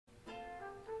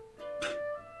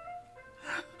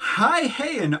Hi,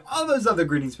 hey, and all those other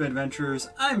greetings, spin adventurers.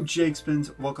 I'm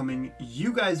JakeSpins, welcoming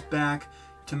you guys back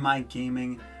to my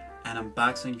gaming and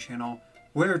unboxing channel,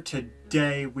 where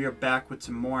today we are back with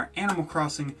some more Animal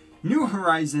Crossing New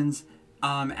Horizons,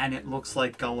 and it looks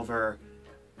like Gulliver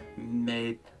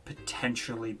may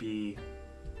potentially be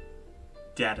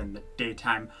dead in the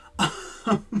daytime.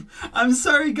 I'm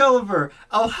sorry, Gulliver.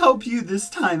 I'll help you this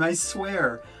time, I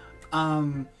swear.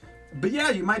 But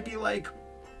yeah, you might be like,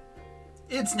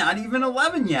 it's not even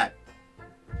 11 yet.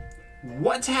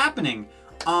 What's happening?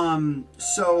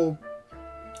 So,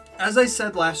 as I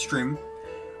said last stream,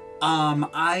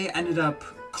 I ended up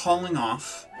calling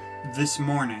off this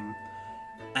morning,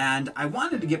 and I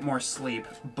wanted to get more sleep,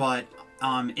 but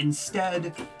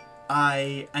instead,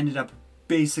 I ended up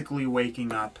basically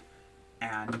waking up,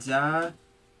 and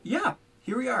yeah,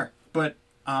 here we are. But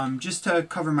just to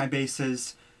cover my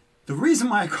bases, the reason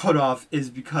why I called off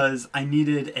is because I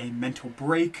needed a mental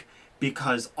break,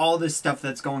 because all this stuff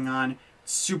that's going on,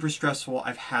 it's super stressful.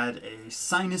 I've had a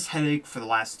sinus headache for the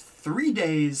last 3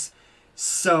 days,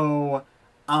 so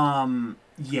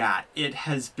yeah, it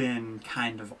has been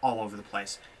kind of all over the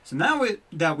place. So now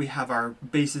that we have our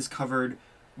bases covered,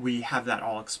 we have that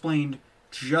all explained,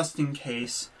 just in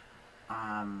case,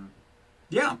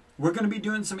 yeah, we're going to be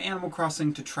doing some Animal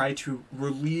Crossing to try to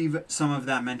relieve some of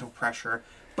that mental pressure.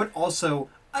 But also,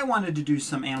 I wanted to do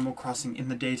some Animal Crossing in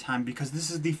the daytime because this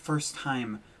is the first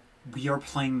time we are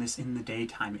playing this in the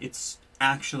daytime. It's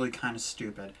actually kind of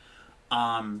stupid.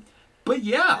 But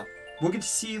yeah, we'll get to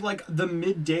see like the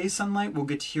midday sunlight. We'll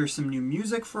get to hear some new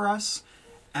music for us.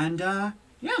 And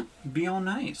yeah, be all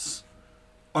nice.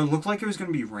 Oh, it looked like it was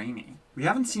going to be rainy. We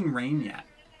haven't seen rain yet.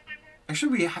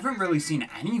 Actually, we haven't really seen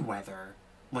any weather,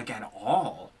 like at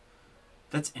all.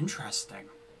 That's interesting.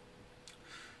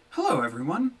 Hello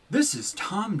everyone, this is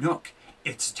Tom Nook.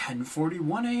 It's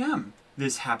 10:41 a.m.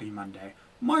 this happy Monday,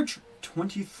 March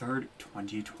 23rd,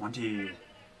 2020.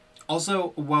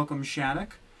 Also, welcome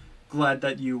Shattuck. Glad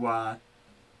that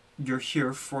you're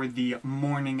here for the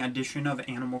morning edition of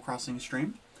Animal Crossing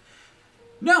stream.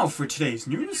 Now for today's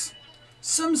news.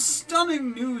 Some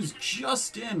stunning news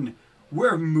just in.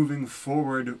 We're moving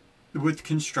forward with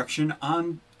construction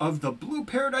of the Blue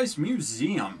Paradise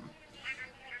Museum.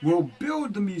 We'll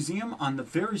build the museum on the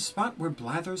very spot where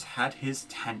Blathers had his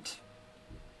tent.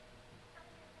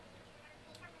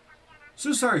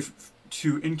 So sorry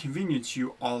to inconvenience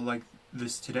you all like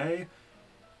this today.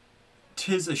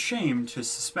 'Tis a shame to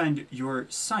suspend your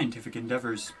scientific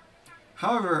endeavors.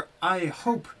 However, I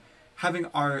hope having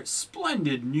our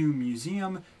splendid new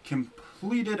museum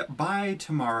completed by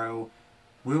tomorrow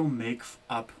will make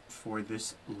up for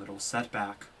this little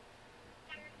setback.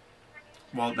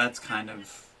 Well, that's kind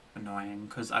of annoying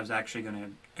because I was actually going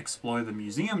to explore the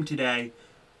museum today,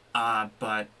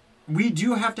 but we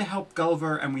do have to help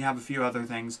Gulliver and we have a few other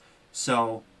things,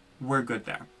 so we're good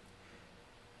there.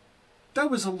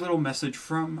 That was a little message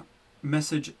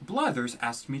Blathers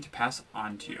asked me to pass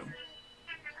on to you.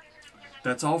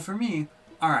 That's all for me.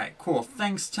 Alright, cool.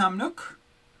 Thanks, Tom Nook.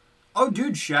 Oh,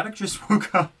 dude, Shattuck just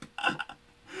woke up.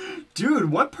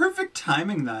 Dude, what perfect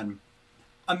timing then.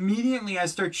 Immediately I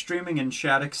start streaming and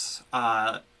Shattuck's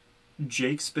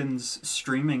JakeSpins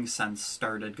streaming sense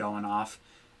started going off.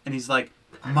 And he's like,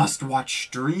 must watch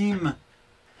stream.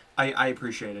 I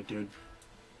appreciate it, dude.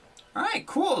 Alright,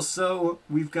 cool. So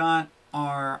we've got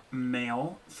our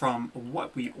mail from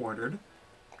what we ordered.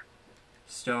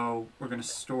 So we're going to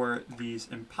store these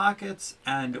in pockets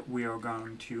and we are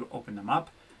going to open them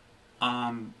up.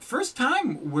 First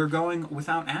time we're going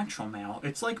without actual mail.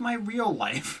 It's like my real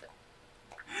life.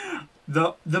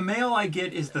 The mail I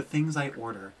get is the things I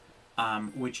order,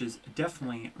 which is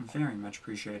definitely very much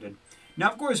appreciated. Now,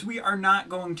 of course, we are not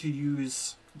going to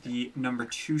use the number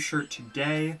 2 shirt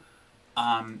today.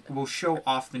 We'll show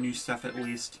off the new stuff at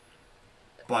least.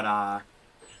 But,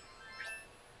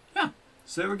 yeah.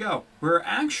 So there we go. We're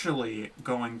actually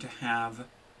going to have...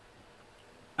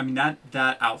 I mean,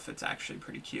 that outfit's actually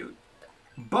pretty cute.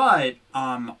 But,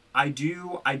 I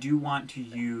do want to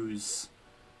use...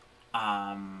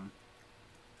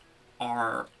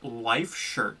 our life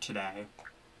shirt today.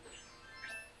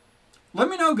 Let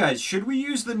me know, guys, should we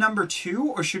use the number 2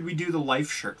 or should we do the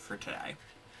life shirt for today?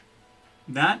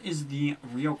 That is the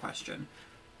real question.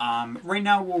 Right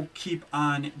now we'll keep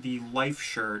on the life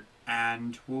shirt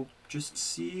and we'll just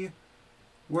see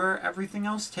where everything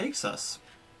else takes us.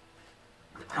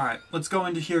 Alright, let's go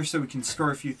into here so we can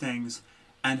store a few things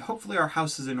and hopefully our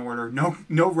house is in order.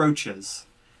 No roaches.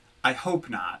 I hope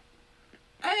not.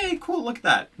 Hey, cool, look at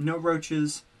that. No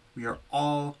roaches. We are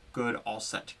all good, all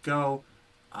set to go.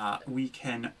 We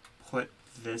can put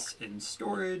this in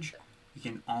storage. We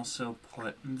can also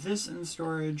put this in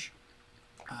storage,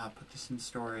 put this in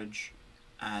storage,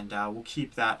 and we'll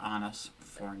keep that on us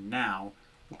for now.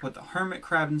 We'll put the hermit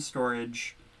crab in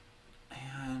storage,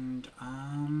 and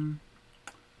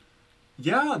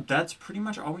yeah, that's pretty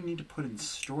much all we need to put in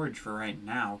storage for right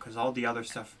now, because all the other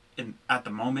stuff at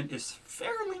the moment is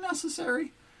fairly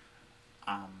necessary.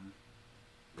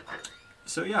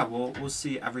 So yeah, we'll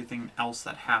see everything else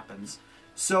that happens.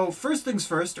 So first things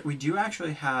first, we do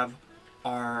actually have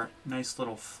our nice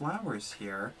little flowers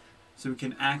here, so we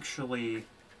can actually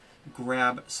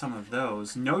grab some of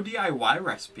those. No DIY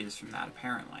recipes from that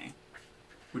apparently,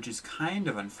 which is kind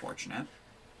of unfortunate.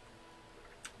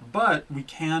 But we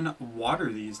can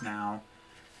water these now,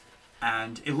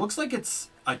 and it looks like it's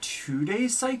a 2-day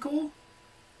cycle.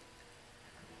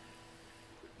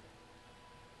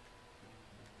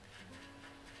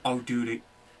 Oh, dude,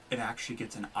 it actually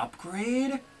gets an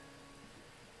upgrade?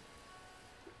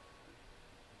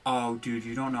 Oh, dude,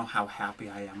 you don't know how happy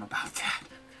I am about that.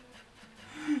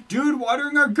 Dude,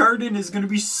 watering our garden is going to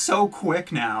be so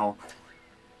quick now.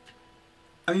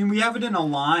 I mean, we have it in a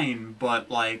line,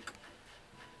 but, like,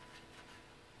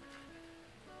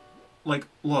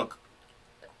 look.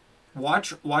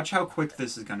 Watch how quick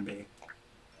this is going to be.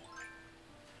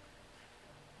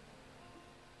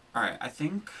 Alright, I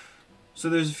think... So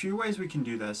there's a few ways we can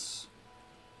do this.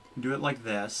 Do it like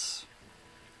this.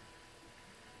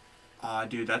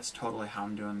 Dude, that's totally how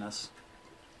I'm doing this.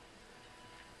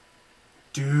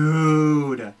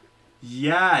 Dude!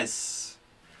 Yes!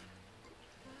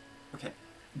 Okay,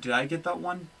 did I get that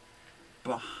one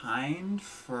behind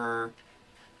for...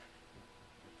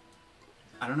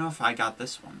 I don't know if I got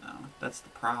this one, though. That's the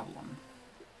problem.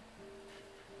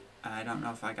 And I don't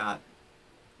know if I got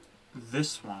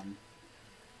this one.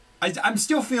 I'm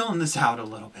still feeling this out a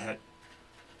little bit.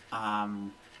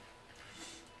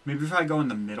 Maybe if I go in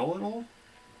the middle at all?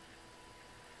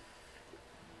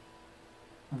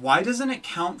 Why doesn't it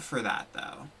count for that,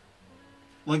 though?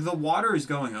 Like, the water is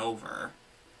going over.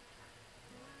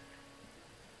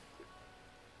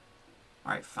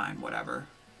 Alright, fine, whatever.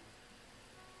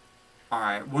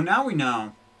 Alright, well now we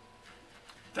know.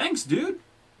 Thanks, dude!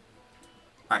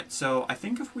 Alright, so I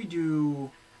think if we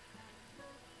do...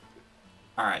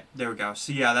 Alright, there we go.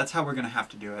 So yeah, that's how we're gonna have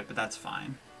to do it, but that's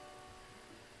fine.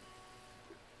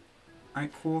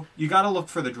 Alright, cool. You gotta look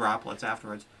for the droplets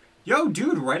afterwards. Yo,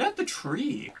 dude, right at the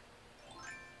tree!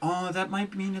 Oh, that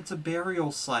might mean it's a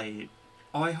burial site.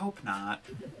 Oh, I hope not.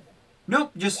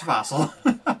 Nope, just a fossil.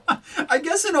 I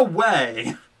guess in a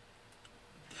way,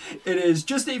 it is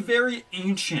just a very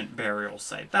ancient burial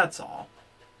site, that's all.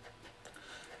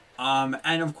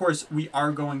 And of course, we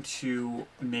are going to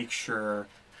make sure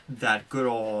that good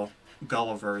old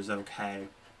Gulliver is okay.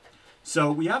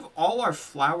 So we have all our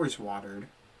flowers watered,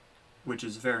 which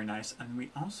is very nice. And we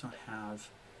also have...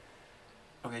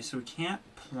 Okay, so we can't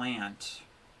plant...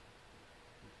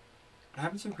 What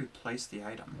happens if we place the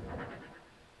item?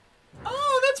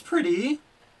 Oh, that's pretty!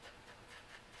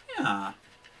 Yeah.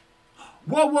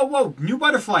 Whoa, whoa, whoa! New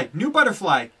butterfly! New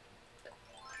butterfly!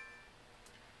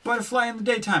 Butterfly in the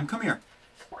daytime, come here.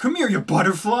 Come here, you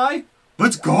butterfly!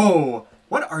 Let's go!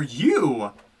 What are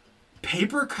you?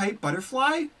 Paper Kite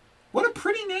Butterfly? What a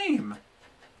pretty name.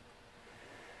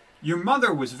 Your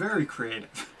mother was very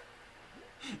creative.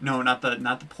 No, not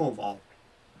the pole vault.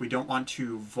 We don't want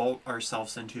to vault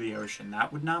ourselves into the ocean.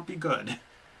 That would not be good.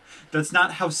 That's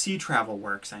not how sea travel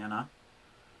works, Anna.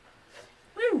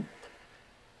 Woo!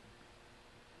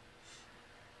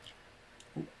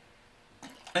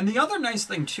 And the other nice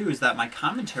thing, too, is that my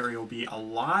commentary will be a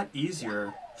lot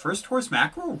easier. First horse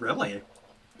mackerel? Really?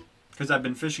 Because I've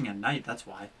been fishing at night, that's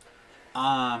why.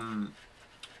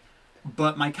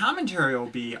 But my commentary will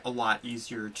be a lot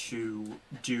easier to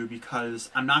do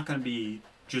because I'm not going to be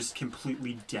just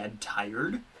completely dead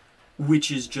tired,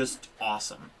 which is just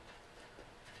awesome.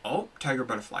 Oh, tiger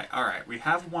butterfly. Alright, we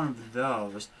have one of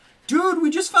those. Dude, we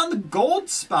just found the gold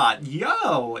spot.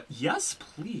 Yo! Yes,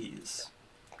 please.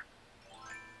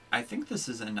 I think this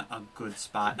is in a good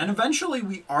spot. And eventually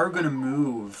we are going to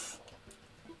move...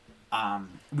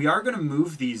 we are going to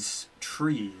move these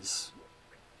trees.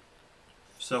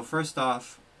 So first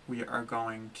off, we are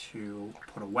going to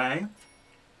put away.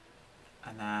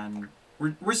 And then...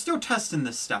 We're still testing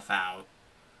this stuff out.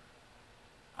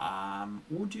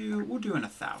 We'll do an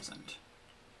 1,000.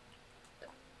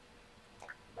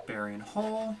 Bury and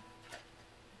hole.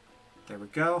 There we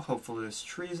go. Hopefully this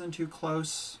tree isn't too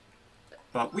close.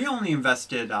 But we only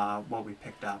invested what we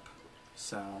picked up.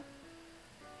 So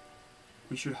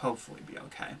we should hopefully be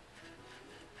okay.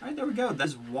 Alright, there we go. That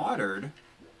is watered.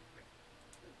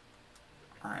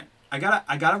 Alright. I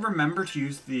gotta remember to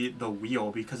use the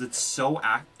wheel because it's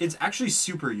it's actually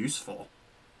super useful.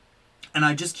 And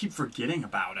I just keep forgetting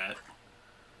about it.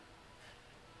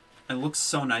 It looks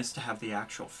so nice to have the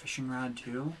actual fishing rod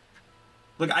too.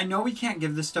 Like, I know we can't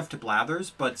give this stuff to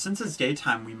Blathers, but since it's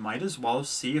daytime, we might as well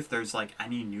see if there's, like,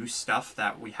 any new stuff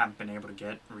that we haven't been able to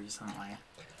get recently.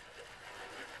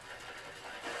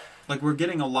 Like, we're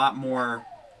getting a lot more...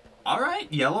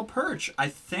 Alright, yellow perch. I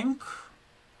think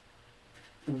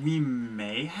we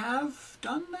may have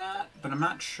done that, but I'm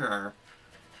not sure.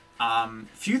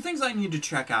 Few things I need to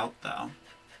check out, though.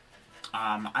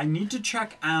 I need to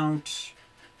check out...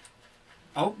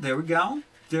 Oh, there we go.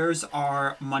 There's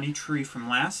our money tree from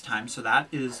last time, so that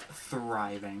is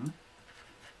thriving.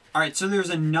 Alright, so there's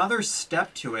another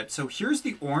step to it. So here's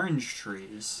the orange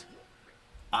trees.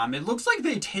 It looks like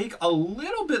they take a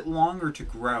little bit longer to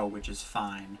grow, which is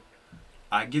fine.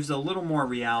 It gives a little more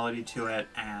reality to it,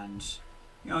 and,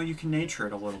 you know, you can nature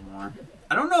it a little more.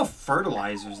 I don't know if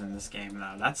fertilizer's in this game,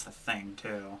 though. That's the thing,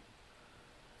 too.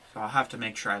 So I'll have to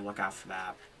make sure I look out for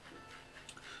that.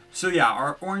 So yeah,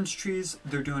 our orange trees,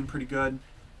 they're doing pretty good.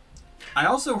 I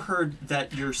also heard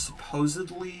that you're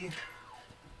supposedly,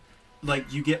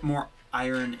 like, you get more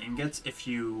iron ingots if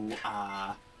you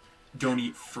don't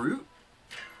eat fruit.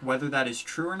 Whether that is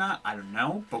true or not, I don't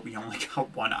know, but we only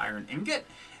got 1 iron ingot,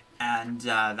 and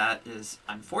that is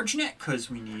unfortunate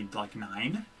because we need, like,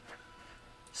 9.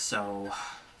 So,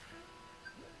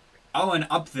 oh, and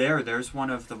up there, there's one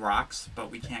of the rocks, but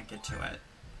we can't get to it.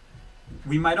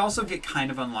 We might also get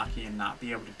kind of unlucky and not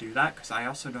be able to do that, because I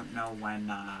also don't know when,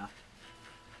 I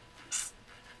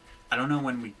don't know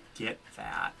when we get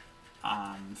that,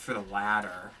 for the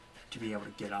ladder to be able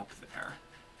to get up there.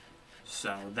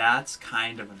 So that's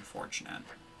kind of unfortunate.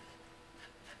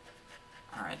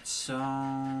 Alright, so...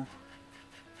 yeah,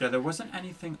 there wasn't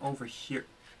anything over here.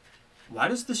 Why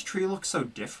does this tree look so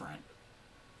different?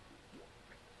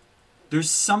 There's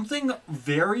something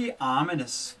very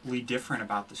ominously different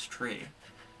about this tree.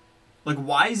 Like,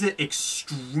 why is it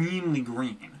extremely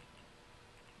green?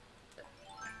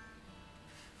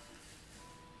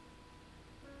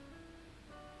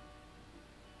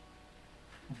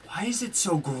 Why is it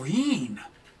so green?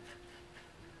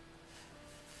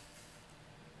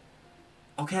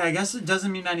 Okay, I guess it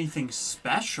doesn't mean anything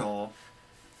special.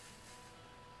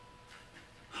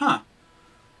 Huh.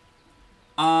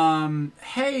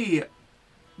 Hey,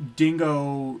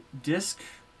 Dingo Disc,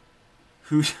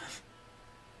 who...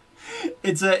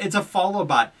 it's a follow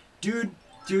bot. Dude,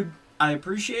 I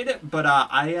appreciate it, but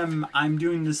I'm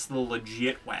doing this the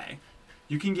legit way.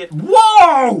 You can get...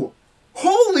 Whoa!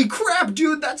 Holy crap,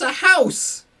 dude, that's a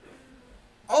house!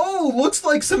 Oh, looks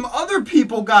like some other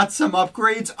people got some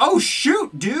upgrades. Oh,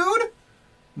 shoot, dude!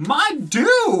 My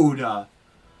dude!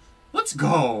 Let's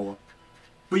go.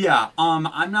 But yeah, I'm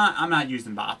not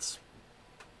using bots.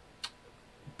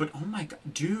 But oh my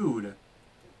god, dude.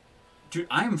 Dude,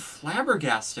 I am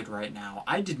flabbergasted right now.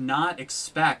 I did not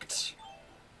expect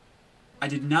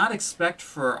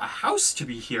for a house to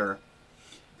be here.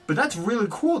 But that's really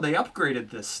cool. They upgraded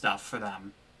this stuff for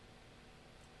them.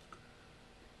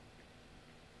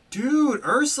 Dude,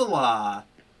 Ursula!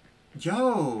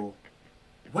 Yo!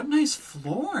 What nice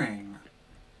flooring.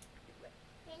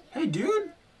 Hey,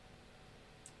 dude!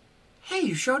 Hey,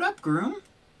 you showed up, groom!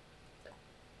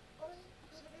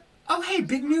 Oh, hey,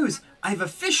 big news! I've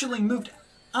officially moved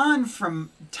on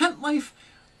from tent life.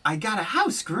 I got a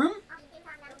house, groom!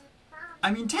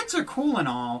 I mean, tents are cool and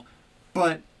all,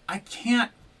 but I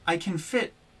can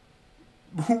fit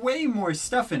way more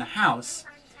stuff in a house.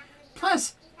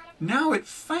 Plus, now it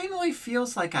finally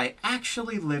feels like I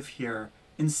actually live here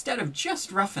instead of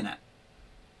just roughing it.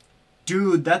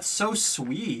 Dude, that's so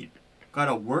sweet. Got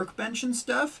a workbench and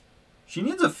stuff? She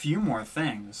needs a few more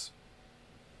things.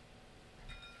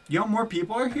 Yo, more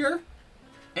people are here?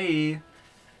 Hey.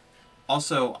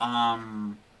 Also,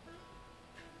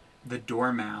 the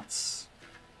doormats.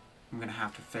 I'm gonna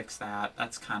have to fix that.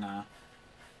 That's kinda...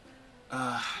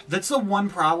 that's the one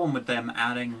problem with them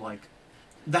adding, like...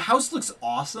 The house looks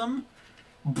awesome,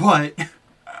 but...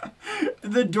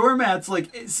 the doormats, like,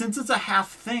 since it's a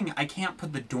half thing, I can't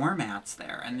put the doormats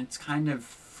there, and it's kind of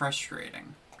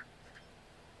frustrating.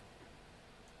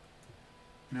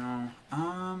 No,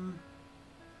 alright.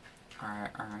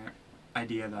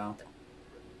 Idea, though.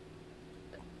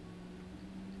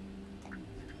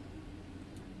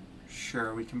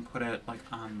 Sure, we can put it, like,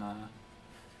 on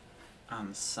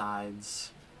the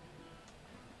sides.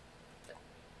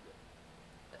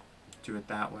 Do it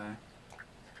that way.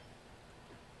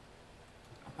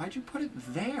 Why'd you put it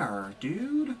there,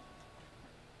 dude?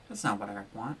 That's not what I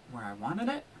want, where I wanted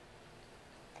it.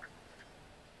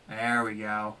 There we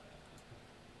go.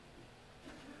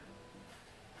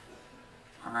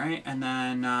 Alright, and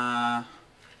then,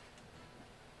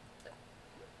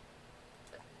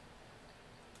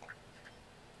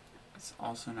 that's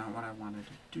also not what I wanted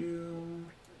to do.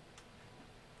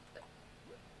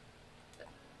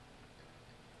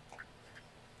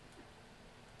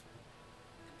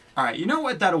 Alright, you know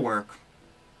what? That'll work.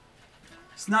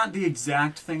 It's not the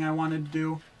exact thing I wanted to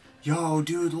do. Yo,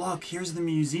 dude, look, here's the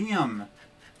museum.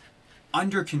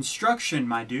 Under construction,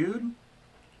 my dude.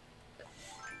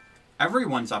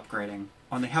 Everyone's upgrading.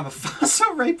 Oh, and they have a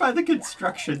fossil right by the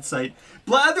construction site.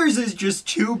 Blathers is just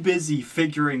too busy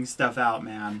figuring stuff out,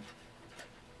 man.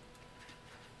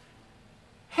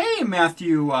 Hey,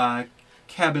 Matthew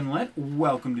Cabinlet.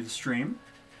 Welcome to the stream.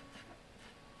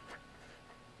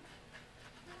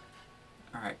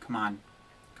 Alright, come on.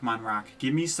 Come on, Rock.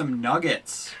 Give me some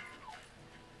nuggets.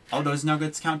 Oh, those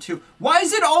nuggets count too. Why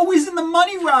is it always in the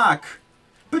money, Rock?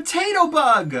 Potato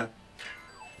bug!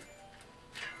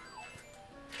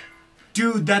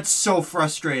 Dude, that's so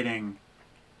frustrating.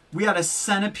 We had a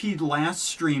centipede last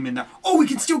stream in there. Oh, we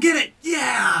can still get it!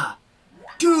 Yeah!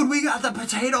 Dude, we got the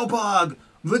potato bug!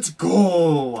 Let's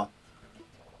go!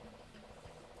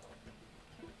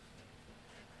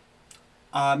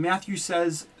 Matthew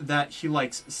says that he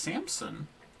likes Samson.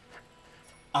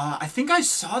 I think I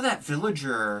saw that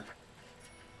villager,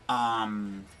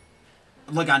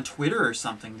 like on Twitter or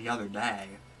something the other day.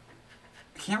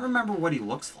 I can't remember what he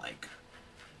looks like.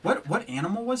 What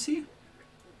animal was he?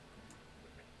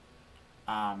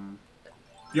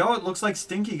 Yo, it looks like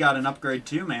Stinky got an upgrade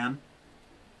too, man.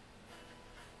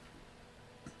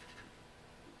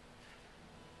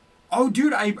 Oh,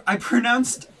 dude, I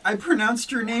pronounced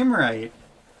your name right.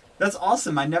 That's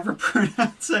awesome. I never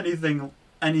pronounce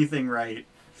anything right.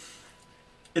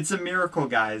 It's a miracle,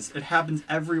 guys. It happens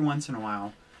every once in a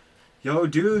while. Yo,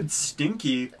 dude,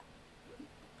 Stinky.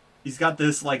 He's got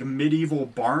this, like, medieval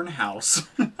barn house.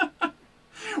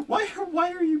 Why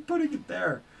are you putting it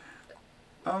there?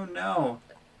 Oh, no.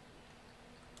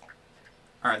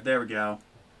 Alright, there we go.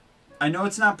 I know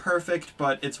it's not perfect,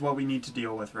 but it's what we need to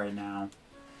deal with right now.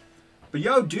 But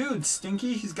yo, dude,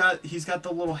 Stinky, he's got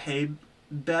the little hay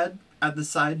bed at the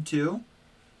side, too.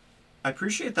 I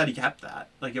appreciate that he kept that.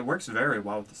 Like, it works very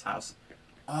well with this house.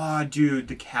 Aw, dude,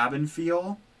 the cabin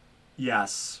feel?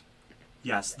 Yes.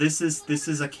 Yes, this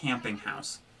is a camping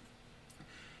house.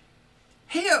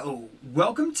 Heyo!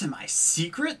 Welcome to my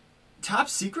top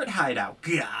secret hideout,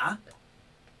 gah!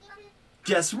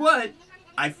 Guess what?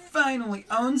 I finally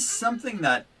own something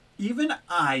that even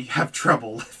I have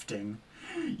trouble lifting.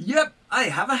 Yep, I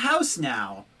have a house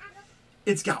now.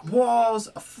 It's got walls,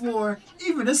 a floor,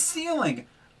 even a ceiling.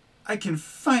 I can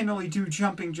finally do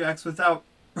jumping jacks without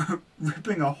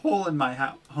ripping a hole in my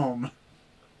home.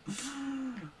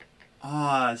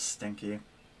 Ah, Stinky.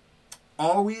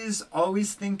 Always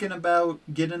thinking about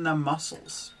getting them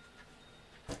muscles.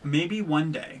 Maybe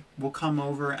one day we'll come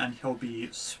over and he'll be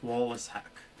swole as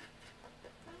heck.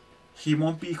 He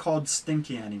won't be called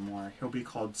Stinky anymore. He'll be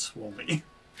called Swoly.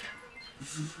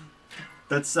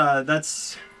 That's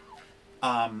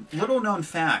little known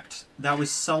fact. That was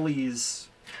Sully's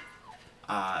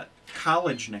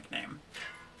college nickname.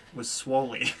 Was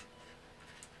Swoly.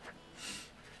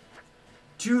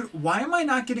 Dude, why am I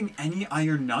not getting any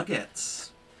iron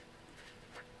nuggets?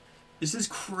 This is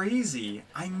crazy.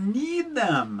 I need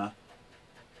them.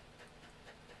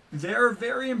 They're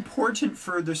very important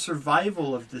for the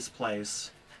survival of this place.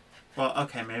 Well,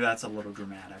 okay, maybe that's a little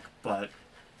dramatic, but...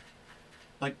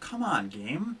 Like, come on,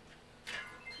 game.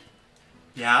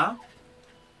 Yeah?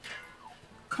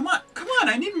 Come on,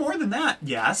 I need more than that.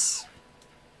 Yes.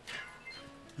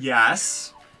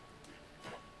 Yes.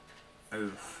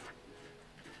 Oof.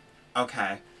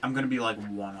 Okay, I'm gonna be like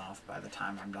one off by the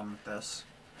time I'm done with this.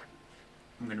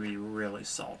 I'm gonna be really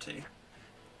salty.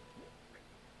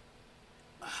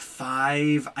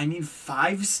 5. I need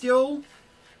 5 still?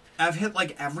 I've hit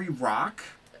like every rock.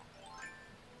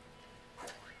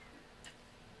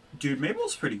 Dude,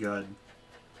 Mabel's pretty good.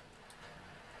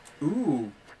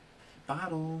 Ooh.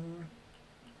 Bottle.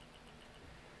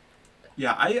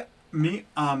 Yeah,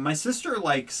 my sister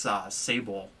likes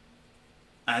Sable.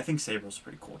 I think Sable's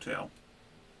pretty cool too.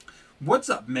 What's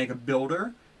up, Mega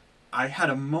Builder? I had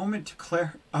a moment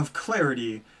of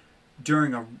clarity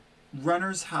during a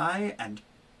runner's high and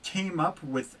came up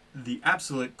with the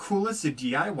absolute coolest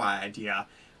DIY idea.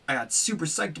 I got super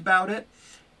psyched about it,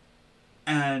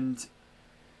 and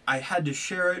I had to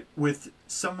share it with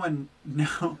someone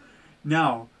now.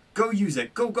 Now, go use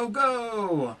it. Go, go,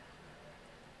 go!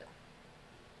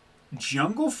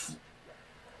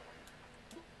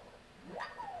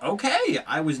 Okay,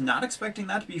 I was not expecting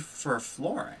that to be for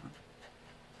flooring.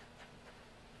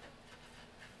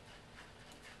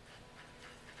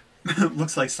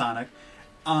 Looks like Sonic.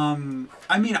 I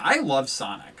mean, I love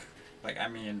Sonic. Like, I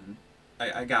mean,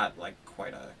 I got like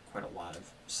quite a lot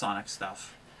of Sonic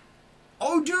stuff.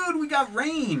 Oh, dude, we got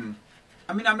rain.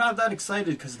 I mean, I'm not that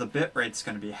excited because the bit rate's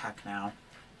gonna be heck now.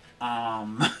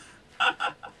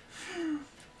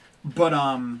 But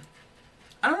I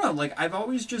don't know. Like, I've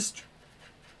always just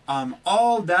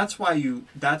oh, that's why you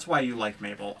like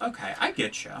Mabel. Okay, I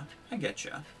get you. I get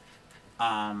you.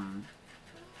 I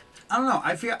don't know.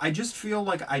 I just feel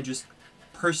like I just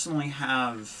personally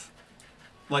have,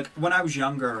 like, when I was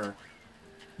younger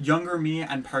me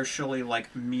and partially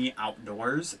like me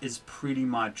outdoors is pretty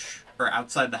much, or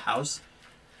outside the house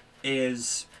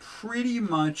is pretty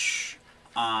much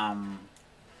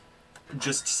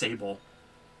just Sable.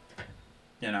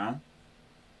 You know?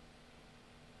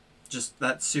 Just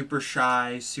that super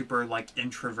shy, super like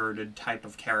introverted type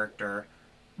of character.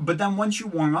 But then once you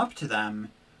warm up to them,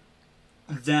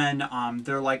 then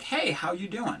they're like, hey, how you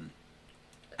doing?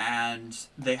 And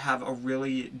they have a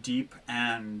really deep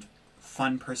and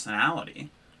fun personality.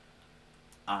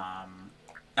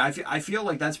 I feel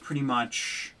like that's pretty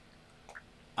much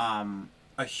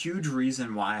a huge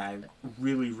reason why I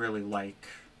really, really like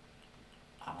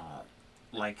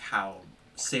how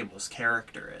Sable's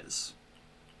character is.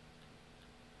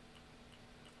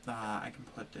 I can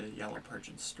put the yellow perch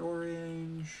in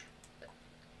storage.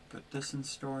 Put this in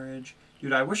storage.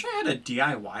 Dude, I wish I had a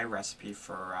DIY recipe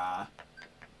for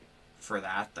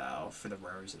that, though, for the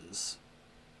roses.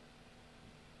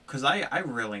 Because I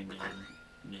really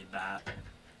need that.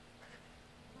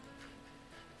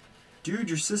 Dude,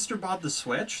 your sister bought the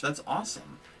Switch? That's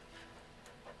awesome.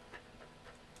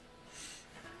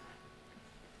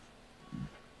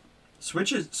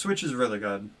 Switch is really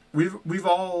good. We've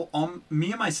all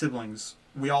me and my siblings,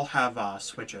 we all have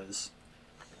Switches.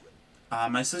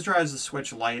 My sister has a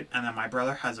Switch Lite, and then my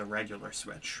brother has a regular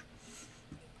Switch.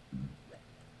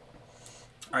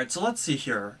 Alright, so let's see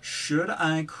here. Should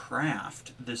I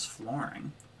craft this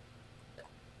flooring?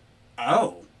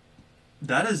 Oh,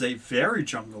 that is a very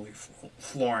jungly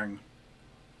flooring.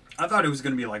 I thought it was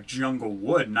going to be like jungle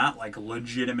wood, not like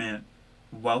legitimate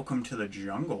welcome to the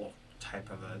jungle type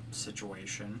of a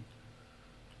situation.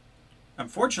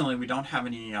 Unfortunately, we don't have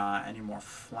any more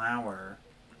flower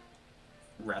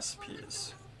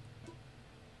recipes.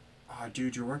 Oh,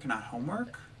 dude, you're working on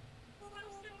homework?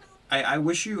 I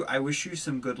wish you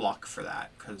some good luck for that,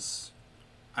 because,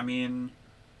 I mean,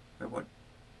 what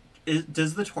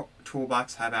does the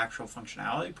toolbox have actual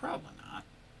functionality? Probably not.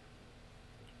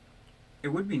 It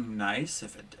would be nice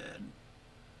if it did.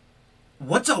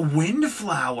 What's a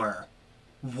windflower?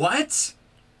 What?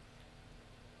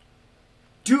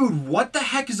 Dude, what the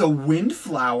heck is a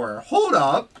windflower? Hold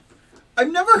up.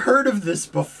 I've never heard of this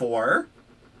before.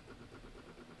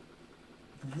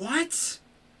 What?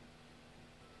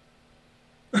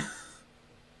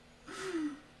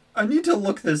 I need to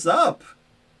look this up.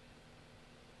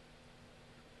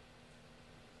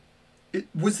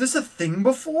 Was this a thing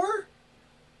before?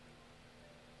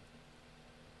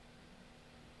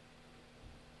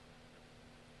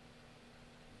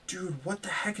 Dude, what the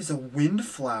heck is a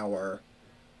windflower?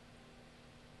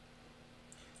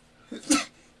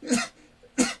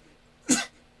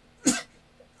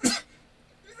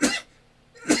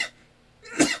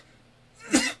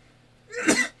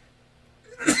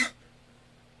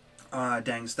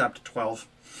 Dang, stopped at 12.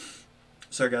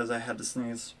 Sorry guys, I had to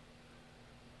sneeze.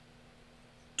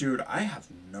 Dude, I have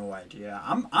no idea.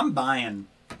 I'm buying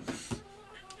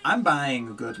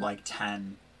a good like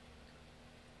 10.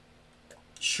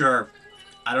 Sure.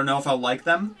 I don't know if I'll like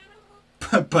them,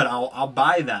 but I'll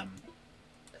buy them.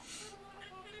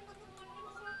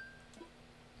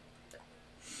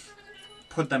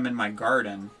 Put them in my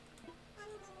garden.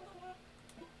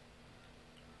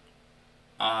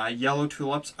 Yellow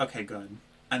tulips. Okay, good.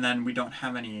 And then we don't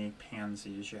have any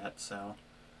pansies yet, so...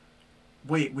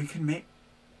 Wait, we can make...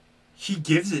 He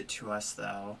gives it to us,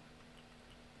 though.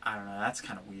 I don't know, that's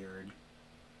kind of weird.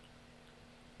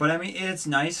 But, I mean, it's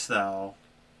nice, though.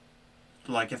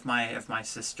 Like, if my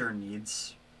sister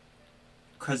needs...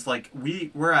 Because, like,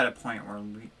 we're at a point where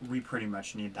we pretty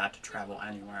much need that to travel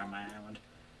anywhere on my island.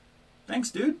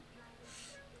 Thanks, dude.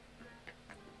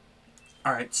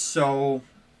 Alright, so...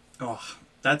 Oh,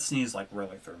 that sneeze, like,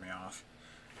 really threw me off.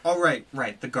 Oh,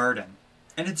 right, the garden.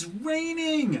 And it's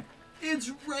raining!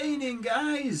 It's raining,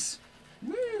 guys!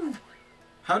 Woo!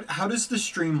 How does the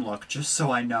stream look, just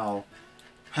so I know?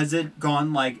 Has it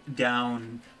gone, like,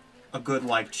 down a good,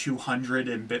 like, 200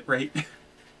 in bitrate?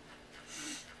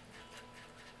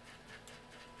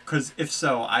 Because if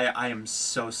so, I am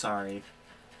so sorry.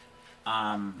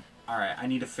 Alright, I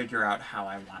need to figure out how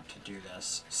I want to do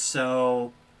this.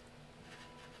 So,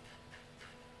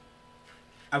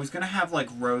 I was going to have, like,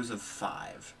 rows of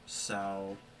 5.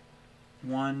 So,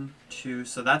 1, 2,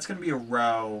 so that's going to be a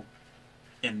row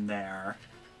in there.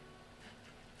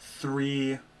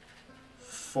 3,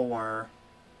 4,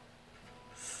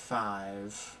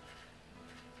 5.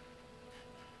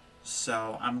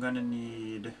 So, I'm going to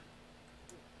need,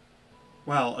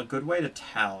 well, a good way to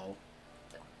tell.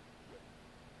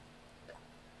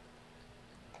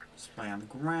 Display on the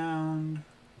ground.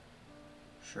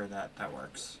 Sure, that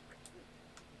works.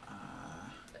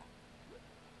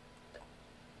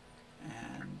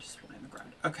 And display on the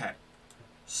ground. Okay.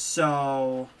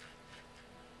 So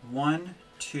 1,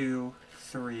 2,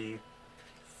 3,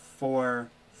 4,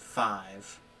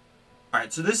 5.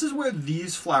 Alright, so this is where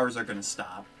these flowers are going to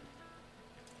stop.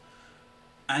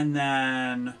 And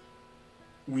then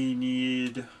we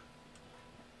need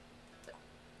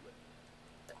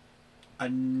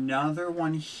another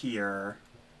one here.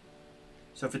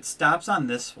 So if it stops on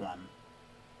this one,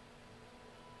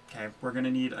 okay, we're going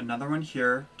to need another one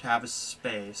here to have a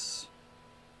space.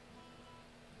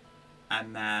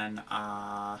 And then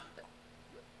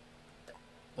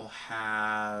we'll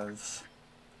have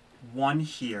one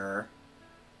here.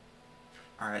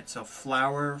 Alright, so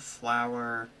flower,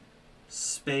 flower,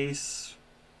 space,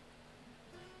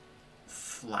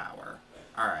 flower.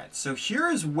 Alright, so here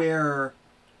is where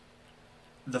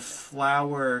the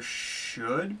flower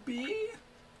should be,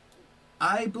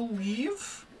 I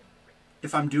believe,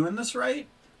 if I'm doing this right.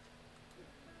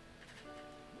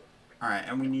 Alright,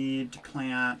 and we need to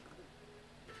plant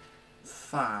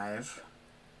 5.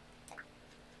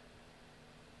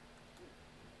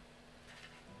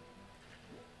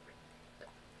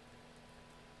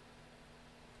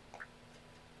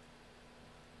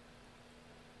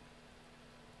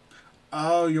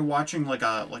 Oh, you're watching like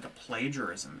a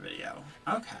plagiarism video.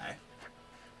 Okay.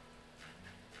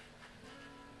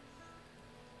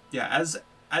 Yeah,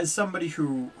 as somebody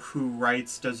who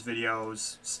writes, does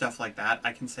videos, stuff like that,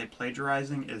 I can say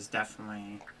plagiarizing is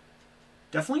definitely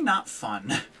not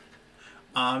fun.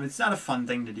 It's not a fun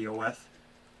thing to deal with.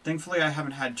 Thankfully, I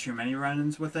haven't had too many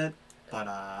run-ins with it,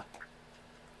 but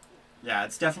yeah,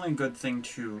 it's definitely a good thing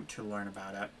to learn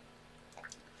about it.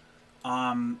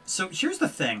 So here's the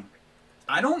thing.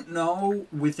 I don't know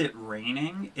with it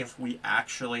raining if we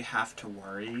actually have to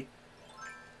worry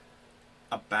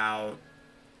about...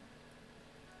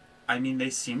 I mean, they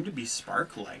seem to be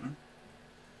sparkling.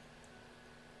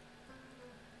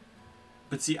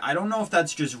 But see, I don't know if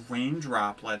that's just rain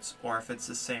droplets or if it's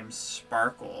the same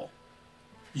sparkle.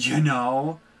 You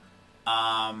know?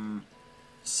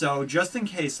 So just in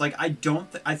case, like, I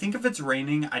think if it's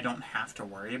raining, I don't have to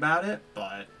worry about it,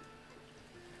 but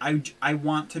I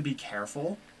want to be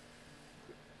careful.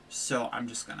 So I'm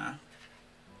just gonna...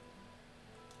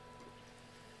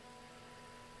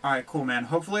 Alright, cool, man.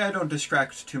 Hopefully I don't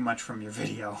distract too much from your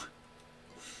video.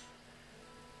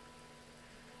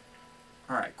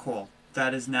 Alright, cool.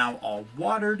 That is now all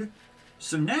watered.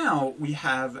 So now we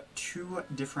have 2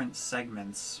 different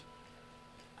segments.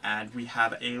 And we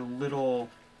have a little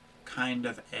kind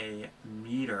of a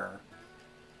meter.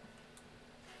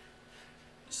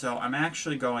 So I'm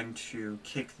actually going to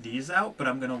kick these out, but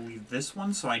I'm going to leave this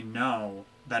one so I know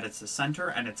that it's the center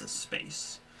and it's a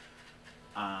space.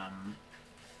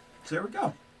 So there we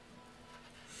go.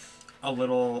 A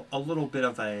little bit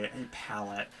of a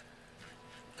palette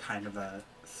kind of a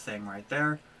thing right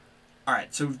there.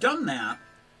 Alright, so we've done that.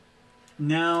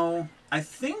 Now, I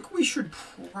think we should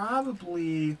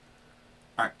probably...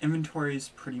 Alright, inventory's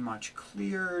pretty much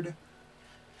cleared.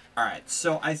 Alright,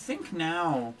 so I think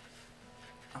now...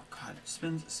 Oh god,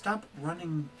 Spins, stop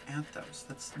running at those.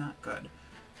 That's not good.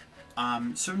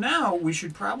 So now we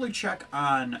should probably check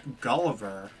on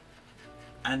Gulliver.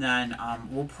 And then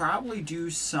we'll probably do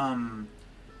some...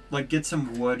 Like, get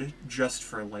some wood just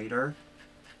for later.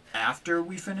 After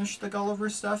we finish the Gulliver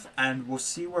stuff. And we'll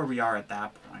see where we are at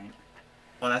that point.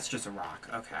 Oh, that's just a rock.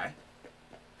 Okay.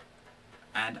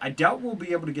 And I doubt we'll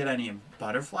be able to get any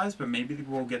butterflies, but maybe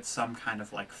we'll get some kind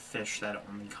of, like, fish that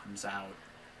only comes out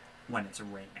when it's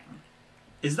raining.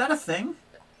 Is that a thing?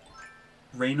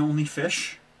 Rain-only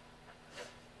fish?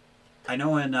 I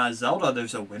know in Zelda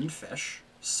there's a wind fish,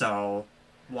 so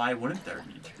why wouldn't there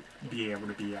need to be able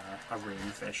to be a rain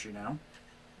fish, you know?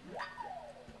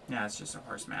 Yeah, it's just a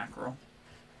horse mackerel.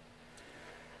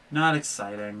 Not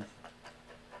exciting.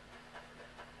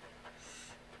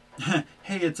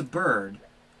 Hey, it's a bird.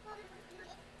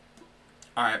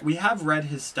 Alright, we have read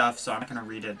his stuff, so I'm not going to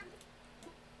read it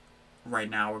right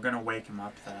now. We're going to wake him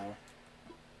up, though.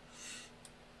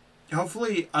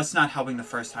 Hopefully, us not helping the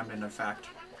first time didn't affect.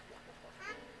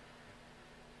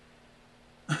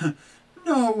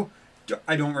 No!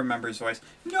 I don't remember his voice.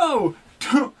 No!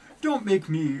 Don't make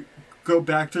me go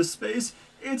back to space.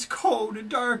 It's cold and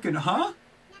dark and, huh?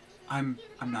 I'm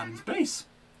not in space.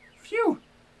 Phew.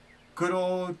 Good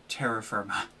old terra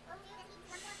firma.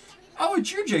 Oh,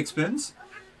 it's you, JakeSpins.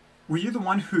 Were you the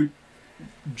one who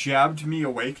jabbed me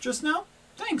awake just now?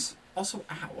 Thanks. Also,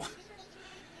 ow.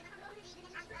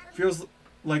 Feels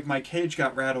like my cage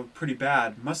got rattled pretty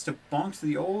bad. Must have bonked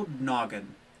the old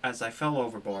noggin as I fell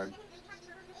overboard.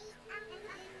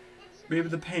 Maybe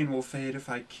the pain will fade if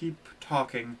I keep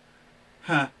talking.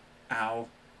 Huh. Ow.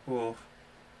 Oof.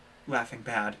 Laughing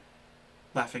bad.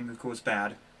 Laughing equals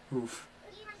bad. Oof.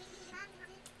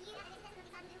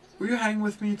 Will you hang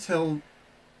with me till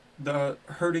the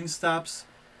hurting stops?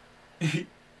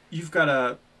 You've got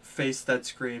a face that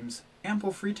screams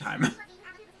ample free time.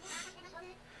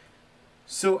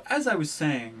 So, as I was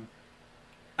saying,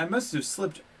 I must have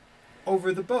slipped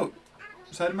over the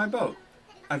side of my boat.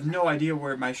 I've no idea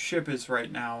where my ship is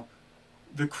right now.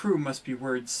 The crew must be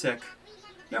worried sick.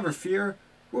 Never fear,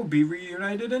 we'll be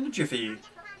reunited in a jiffy.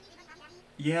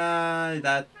 Yeah,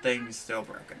 that thing's still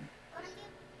broken.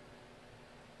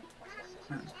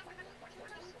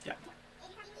 Yeah.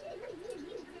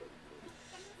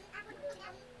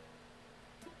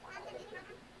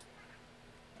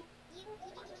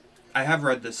 I have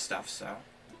read this stuff, so.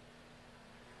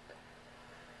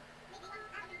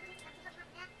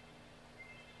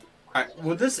 Alright,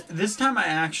 well this time I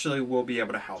actually will be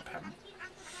able to help him.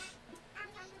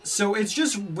 So it's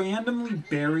just randomly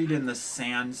buried in the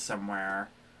sand somewhere.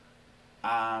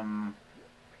 I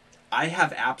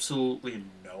have absolutely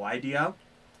no idea.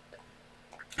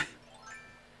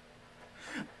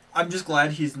 I'm just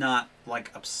glad he's not,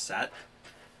 like, upset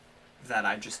that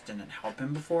I just didn't help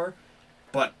him before.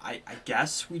 But I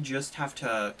guess we just have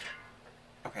to...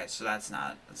 Okay, so that's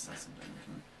not something we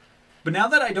can... But now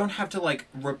that I don't have to, like,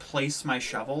 replace my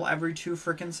shovel every 2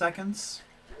 frickin' seconds,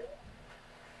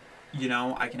 you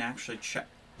know, I can actually check...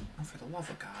 Oh, for the love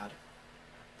of God.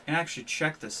 I can actually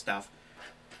check this stuff.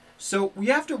 So, we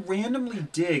have to randomly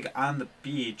dig on the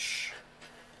beach.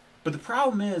 But the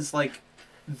problem is, like,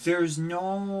 there's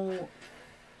no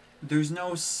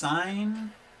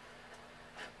sign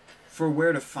for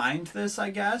where to find this,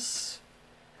 I guess.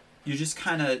 You just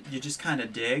kind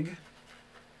of dig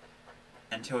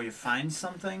until you find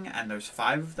something, and there's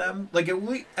 5 of them. Like,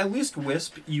 at least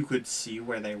Wisp, you could see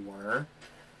where they were.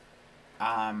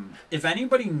 If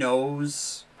anybody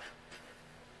knows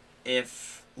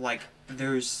if, like,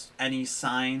 there's any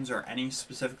signs or any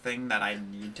specific thing that I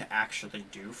need to actually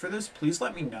do for this, please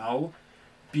let me know,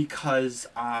 because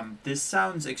this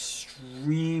sounds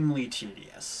extremely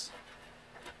tedious.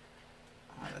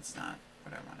 Oh, that's not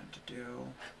what I wanted to do.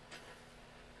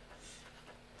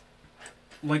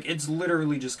 Like, it's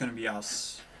literally just going to be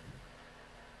us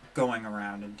going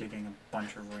around and digging a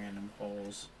bunch of random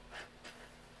holes.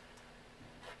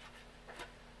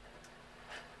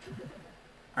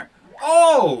 Alright.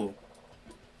 Oh!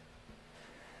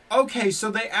 Okay, so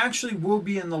they actually will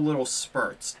be in the little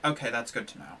spurts. Okay, that's good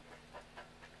to know.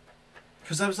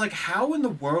 Because I was like, how in the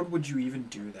world would you even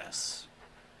do this?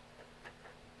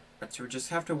 But so we just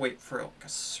have to wait for, like, a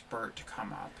spurt to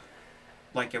come up.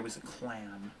 Like it was a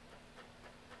clam.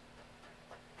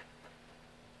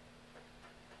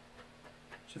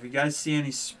 So if you guys see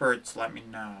any spurts, let me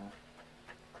know.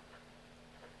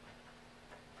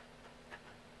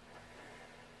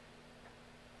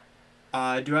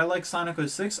 Do I like Sonic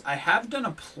 06? I have done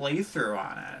a playthrough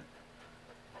on it.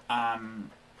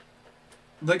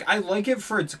 Like, I like it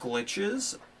for its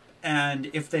glitches, and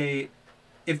if the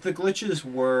glitches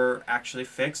were actually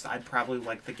fixed, I'd probably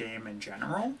like the game in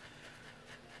general.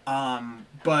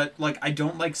 But, like, I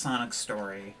don't like Sonic's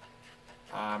story.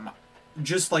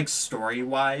 Just, like,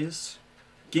 story-wise.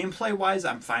 Gameplay-wise,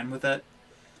 I'm fine with it.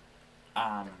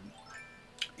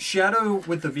 Shadow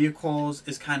with the vehicles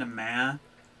is kind of meh.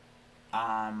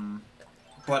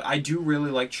 But I do really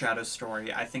like Shadow's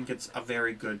story. I think it's a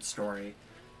very good story.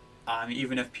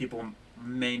 Even if people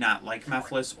may not like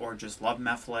Mephiles or just love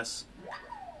Mephiles.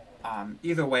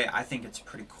 Either way, I think it's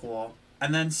pretty cool.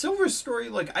 And then Silver's story,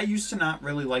 like, I used to not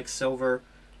really like Silver,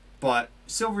 but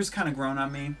Silver's kind of grown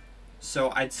on me.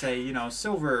 So I'd say, you know,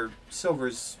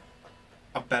 Silver's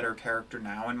a better character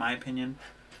now, in my opinion.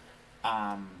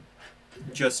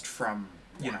 Just from,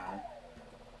 you know,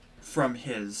 from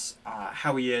his,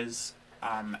 how he is.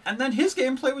 And then his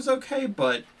gameplay was okay,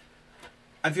 but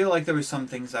I feel like there were some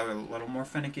things that were a little more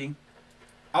finicky.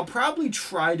 I'll probably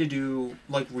try to do,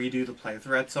 like, redo the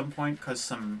playthrough at some point, because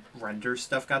some render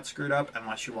stuff got screwed up,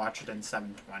 unless you watch it in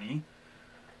 720.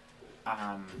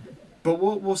 But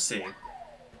we'll see.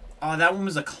 Oh, that one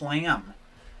was a clam.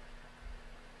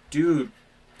 Dude,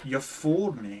 you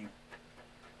fooled me.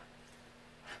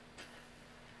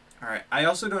 Alright, I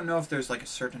also don't know if there's, like, a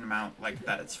certain amount, like,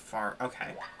 that it's far...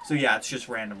 Okay. So, yeah, it's just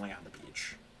randomly on the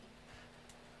beach.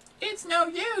 It's no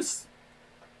use!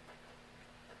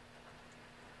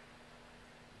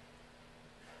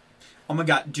 Oh my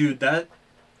god, dude, that...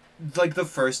 Like, the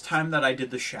first time that I did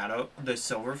the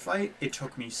silver fight, it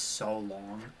took me so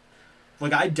long.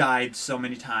 Like, I died so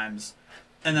many times,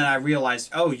 and then I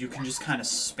realized, oh, you can just kind of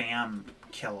spam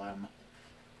kill him.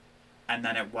 And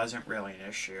then it wasn't really an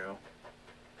issue.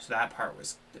 So that part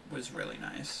was really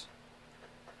nice.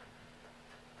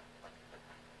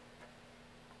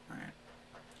 Alright.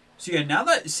 So yeah, now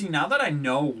that I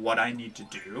know what I need to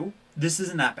do, this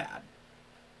isn't that bad.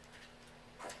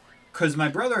 Because my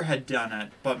brother had done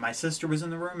it, but my sister was in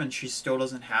the room and she still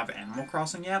doesn't have Animal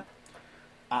Crossing yet.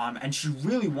 And she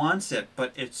really wants it,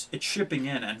 but it's shipping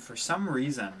in, and for some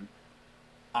reason,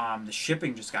 the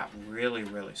shipping just got really,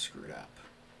 really screwed up.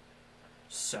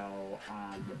 So,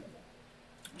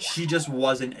 she just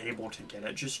wasn't able to get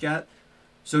it just yet.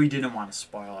 So he didn't want to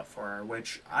spoil it for her,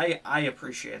 which I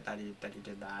appreciate that he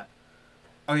did that.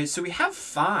 Okay, so we have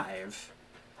 5.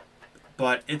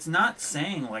 But it's not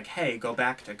saying, like, hey, go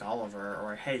back to Gulliver,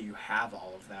 or hey, you have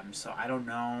all of them. So I don't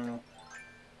know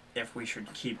if we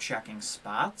should keep checking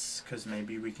spots, because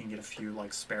maybe we can get a few,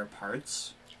 like, spare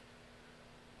parts.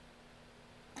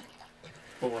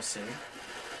 But we'll see.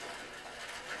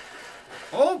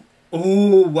 Oh!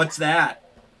 Oh, what's that?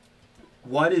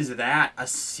 What is that? A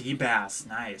sea bass.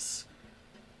 Nice.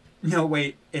 No,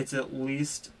 wait. It's at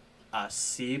least a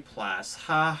C+. Ha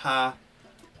ha.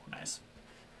 Nice.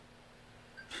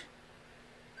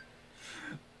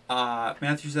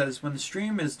 Matthew says, when the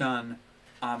stream is done,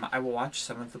 I will watch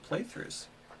some of the playthroughs.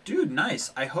 Dude,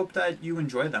 nice. I hope that you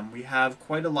enjoy them. We have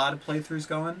quite a lot of playthroughs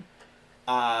going.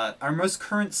 Our most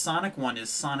current Sonic one is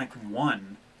Sonic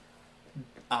 1.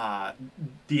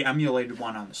 The emulated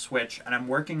one on the Switch. And I'm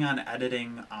working on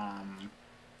editing,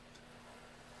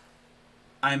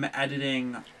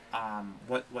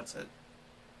 what's it?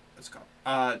 What's it called?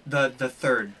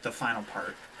 The final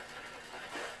part.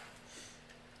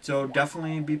 So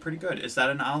definitely be pretty good. Is that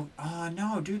an olive? Oh,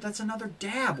 no, dude, that's another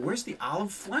dab. Where's the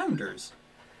olive flounders?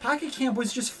 Pocket Camp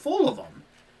was just full of them.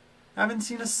 I haven't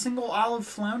seen a single olive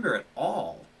flounder at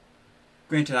all.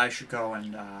 Granted, I should go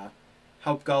and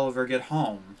help Gulliver get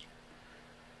home.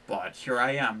 But here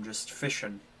I am, just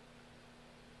fishing.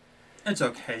 It's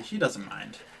okay. He doesn't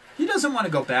mind. He doesn't want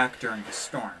to go back during the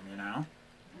storm, you know?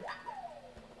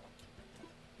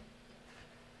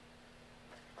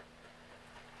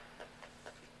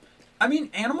 I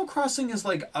mean, Animal Crossing is,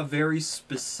 like, a very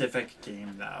specific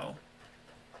game, though.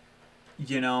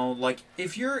 You know, like,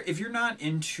 if you're not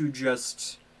into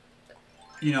just,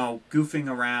 you know, goofing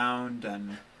around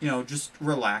and, you know, just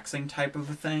relaxing type of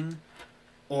a thing,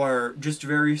 or just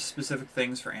very specific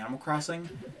things for Animal Crossing,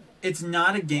 it's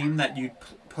not a game that you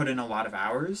put in a lot of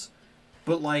hours,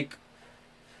 but, like,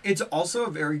 it's also a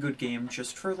very good game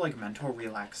just for, like, mental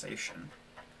relaxation.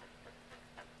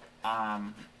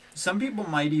 Some people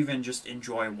might even just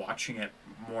enjoy watching it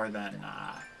more than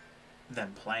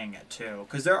playing it, too.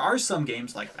 Because there are some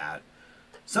games like that.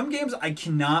 Some games I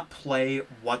cannot play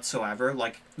whatsoever.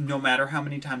 Like, no matter how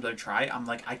many times I try, I'm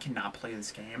like, I cannot play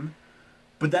this game.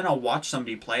 But then I'll watch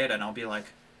somebody play it and I'll be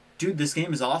like, dude, this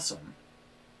game is awesome.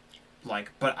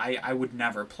 Like, but I would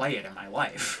never play it in my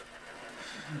life.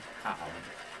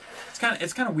 It's kind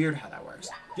of weird how that works.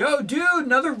 Yo, dude,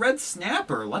 another red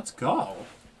snapper. Let's go.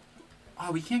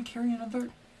 Oh, we can't carry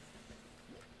another...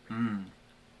 Well,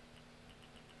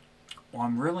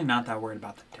 I'm really not that worried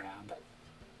about the dab.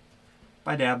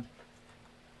 Bye, dab.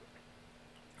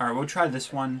 Alright, we'll try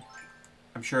this one.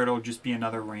 I'm sure it'll just be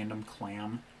another random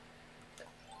clam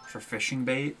for fishing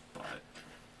bait, but...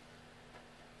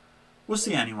 we'll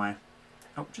see anyway.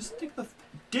 Oh, just dig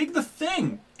the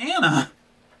thing! Anna!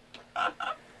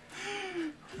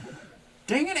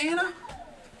 Dang it, Anna!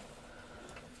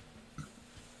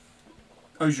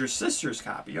 Oh, it's your sister's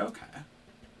copy. Okay.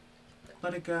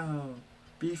 Let it go.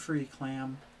 Be free,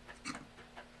 clam.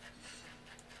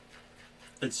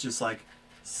 It's just like,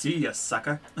 see ya,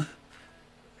 sucker.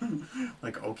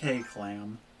 Like, okay,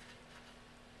 clam.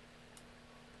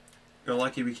 You're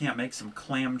lucky we can't make some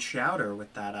clam chowder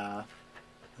with that,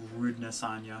 rudeness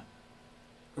on you.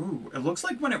 Ooh, it looks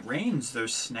like when it rains,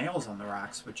 there's snails on the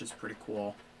rocks, which is pretty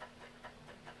cool.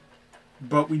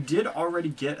 But we did already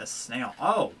get a snail.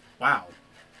 Oh, wow.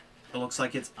 It looks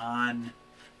like it's on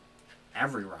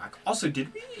every rock. Also,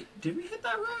 did we hit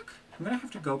that rock? I'm gonna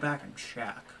have to go back and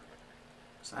check,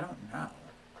 because I don't know.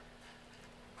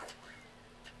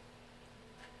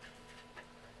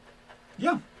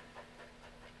 Yeah.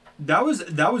 That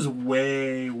was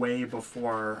way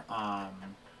before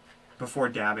before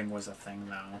dabbing was a thing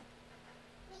though.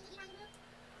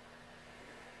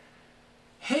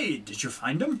 Hey, did you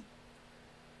find him?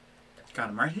 Got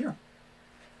him right here.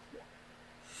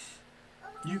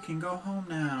 You can go home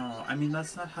now. I mean,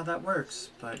 that's not how that works,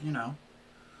 but you know.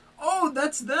 Oh,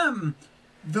 that's them!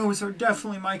 Those are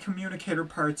definitely my communicator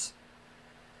parts.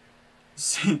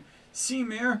 See,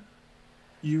 Mir,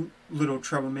 you little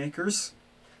troublemakers.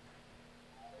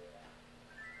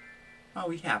 Oh,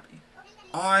 we happy.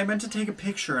 Oh, I meant to take a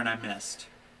picture and I missed.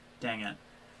 Dang it.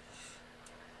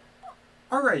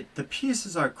 Alright, the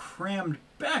pieces are crammed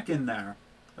back in there,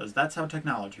 because that's how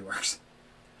technology works.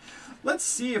 Let's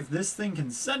see if this thing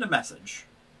can send a message.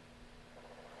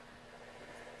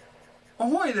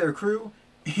 Ahoy there, crew!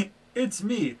 It's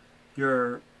me,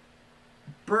 your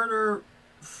birder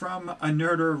from a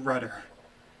nerder rudder.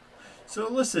 So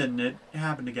listen, it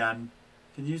happened again.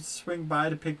 Can you swing by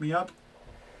to pick me up?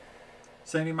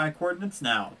 Sending my coordinates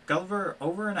now. Gulliver,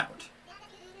 over and out.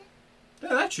 Yeah,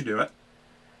 that should do it.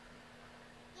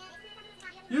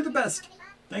 You're the best.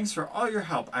 Thanks for all your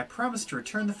help. I promise to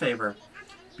return the favor.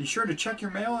 Be sure to check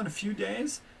your mail in a few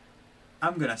days.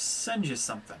 I'm gonna send you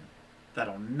something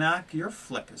that'll knock your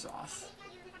flippers off.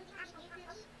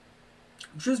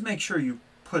 Just make sure you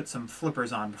put some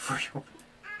flippers on before you open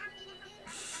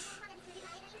it.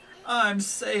 I'm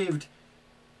saved.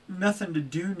 Nothing to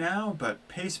do now but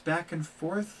pace back and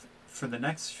forth for the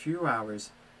next few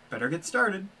hours. Better get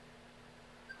started.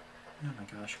 Oh my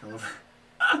gosh, Gulliver.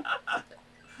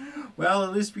 Well,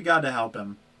 at least we got to help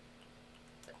him.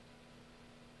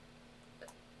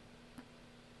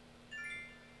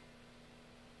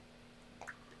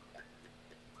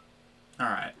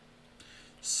 Alright.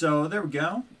 So, there we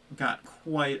go. Got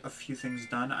quite a few things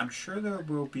done. I'm sure there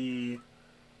will be...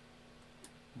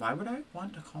 Why would I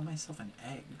want to call myself an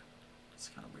egg? It's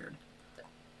kind of weird.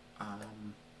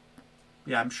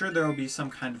 Yeah, I'm sure there will be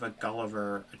some kind of a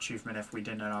Gulliver achievement if we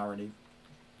didn't already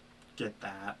get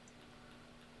that.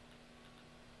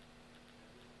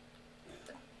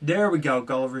 There we go,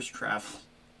 Gulliver's Travel.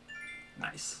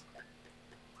 Nice.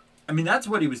 I mean, that's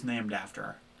what he was named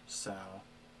after, so...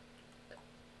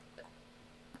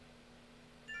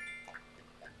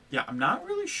 Yeah, I'm not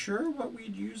really sure what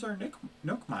we'd use our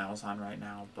Nook Miles on right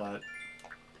now, but...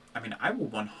 I mean, I will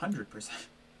 100%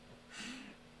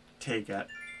 take it.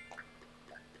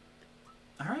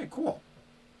 Alright, cool.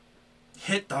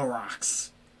 Hit the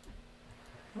rocks.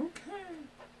 Okay,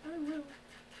 I will.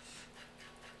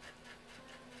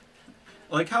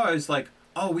 Like how I was like,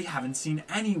 oh, we haven't seen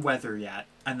any weather yet.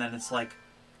 And then it's like,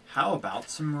 how about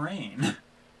some rain?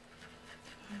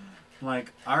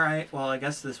 Like, alright, well, I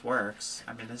guess this works.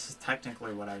 I mean, this is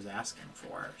technically what I was asking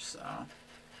for, so...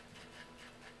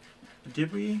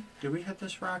 Did we hit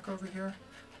this rock over here?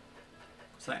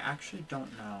 Because I actually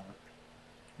don't know.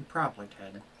 We probably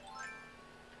did.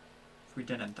 If we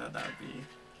didn't, though, that would be...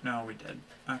 No, we did.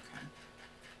 Okay.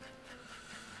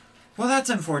 Well, that's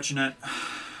unfortunate.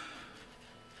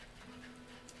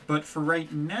 But for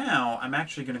right now, I'm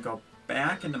actually going to go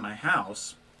back into my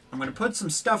house. I'm going to put some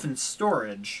stuff in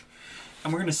storage.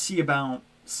 And we're going to see about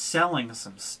selling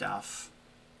some stuff.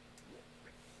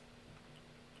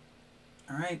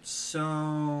 Alright,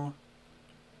 so...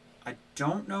 I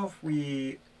don't know if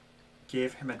we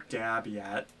gave him a dab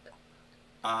yet.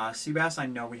 Sea bass, I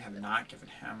know we have not given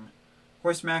him.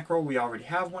 Horse mackerel, we already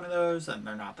have one of those, and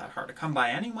they're not that hard to come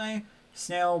by anyway.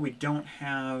 Snail, we don't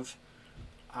have.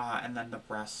 And then the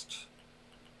rest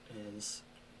is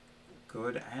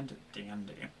good and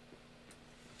dandy.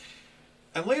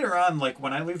 And later on, like,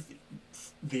 when I leave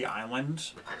the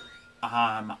island,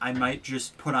 I might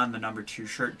just put on the number 2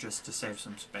 shirt just to save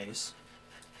some space.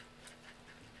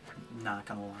 Not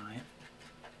gonna lie.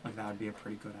 Like, that would be a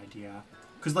pretty good idea.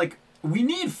 Because, like, we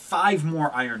need 5 more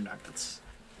iron nuggets.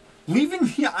 Leaving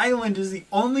the island is the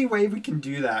only way we can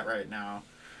do that right now.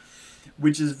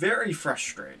 Which is very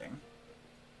frustrating.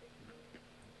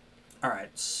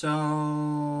 Alright,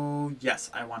 so... Yes,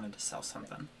 I wanted to sell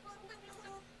something.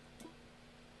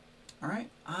 Alright,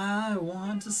 I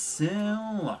want to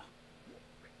sell.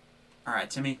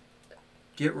 Alright, Timmy.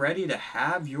 Get ready to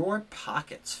have your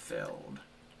pockets filled.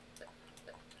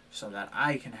 So that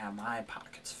I can have my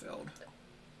pockets filled.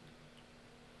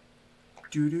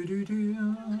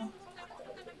 Do-do-do-do.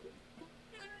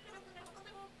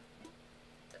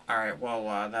 Alright,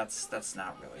 well, that's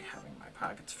not really having my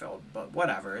pockets filled, but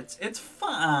whatever. It's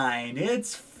fine.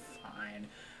 It's fine.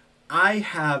 I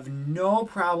have no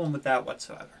problem with that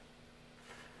whatsoever.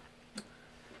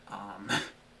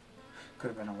 Could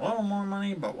have been a little more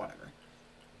money, but whatever.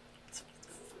 It's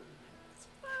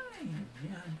fine.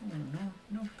 Yeah,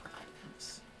 no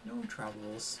problems. No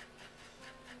troubles.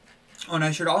 Oh, and I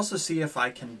should also see if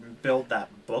I can build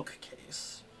that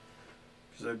bookcase.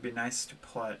 Because it would be nice to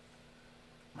put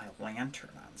my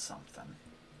lantern on something.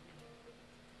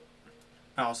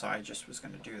 Also, I just was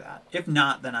going to do that. If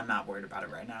not, then I'm not worried about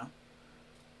it right now.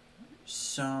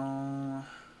 So...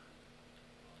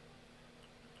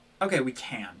 okay, we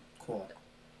can. Cool.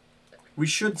 We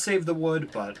should save the wood,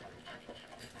 but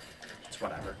it's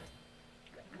whatever.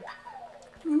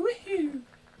 Woohoo!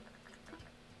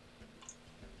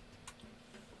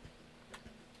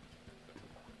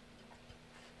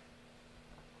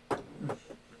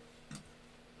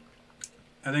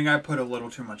 I think I put a little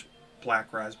too much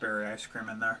black raspberry ice cream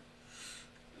in there.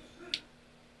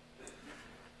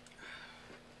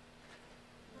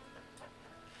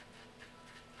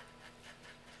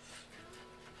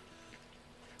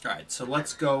 Alright, so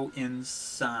let's go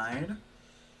inside.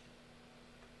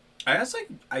 I guess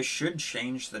I should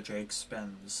change the Jake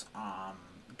Spins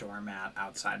doormat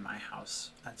outside my house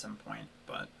at some point,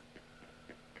 but...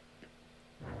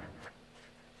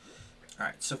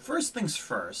 alright, so first things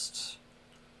first.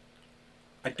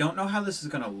 I don't know how this is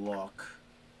going to look,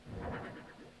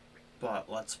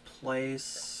 but let's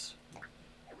place...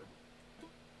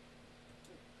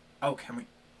 oh, can we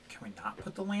not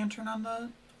put the lantern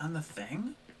on the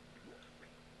thing?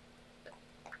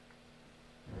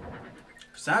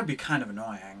 Because that would be kind of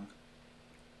annoying.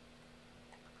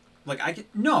 Like,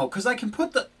 no, because I can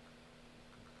put the...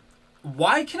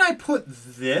 why can I put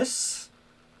this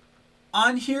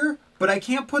on here, but I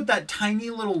can't put that tiny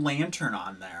little lantern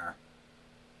on there?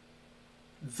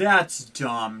 That's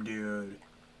dumb, dude.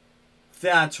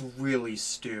 That's really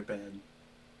stupid.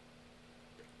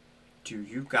 Dude,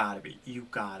 you gotta be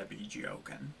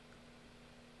joking.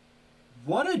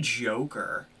 What a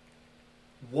joker.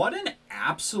 What an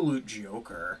absolute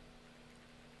joker.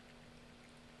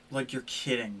 Like, you're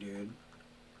kidding, dude.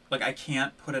 Like, I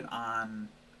can't put it on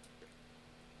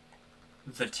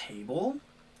the table?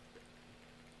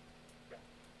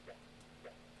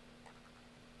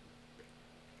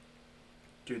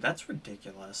 Dude, that's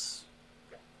ridiculous.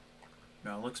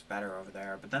 No, it looks better over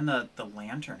there. But then the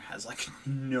lantern has, like,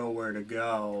 nowhere to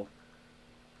go.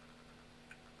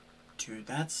 Dude,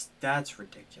 that's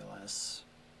ridiculous.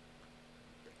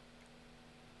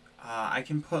 I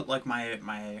can put, like,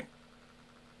 my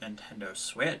Nintendo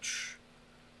Switch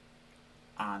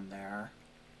on there,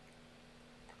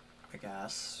 I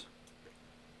guess.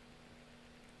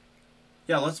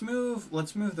 Yeah, let's move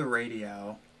the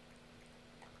radio.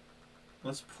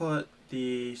 Let's put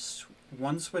the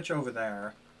one switch over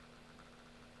there,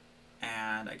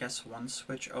 and I guess one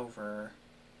switch over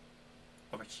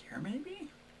here, maybe?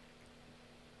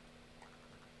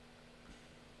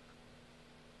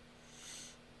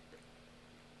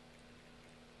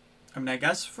 I mean, I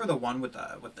guess for the one with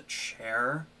the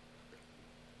chair,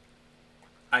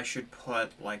 I should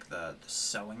put, like, the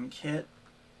sewing kit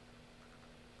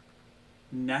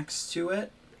next to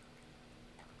it.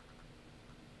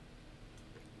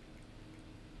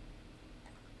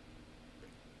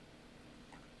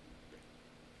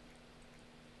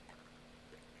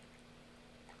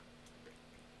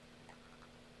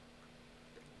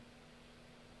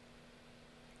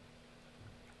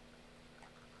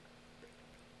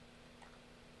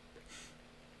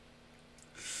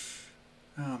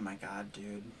 Oh my god,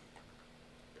 dude.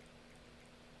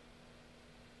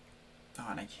 Oh,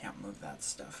 and I can't move that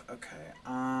stuff. Okay,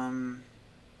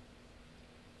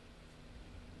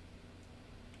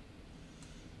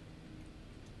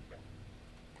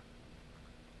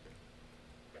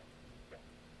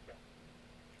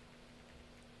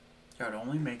 yeah, it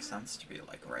only makes sense to be,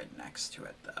 like, right next to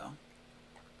it, though.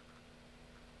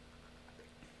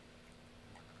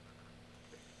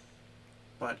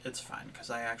 But it's fine, because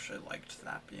I actually liked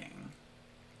that being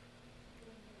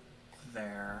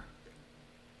there.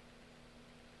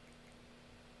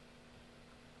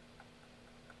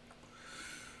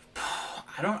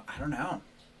 I don't know.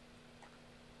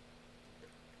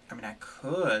 I mean, I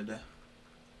could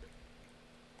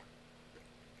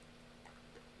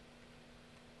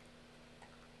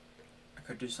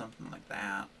do something like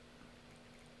that.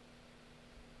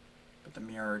 But the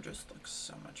mirror just looks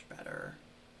so much better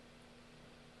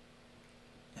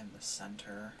in the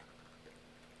center.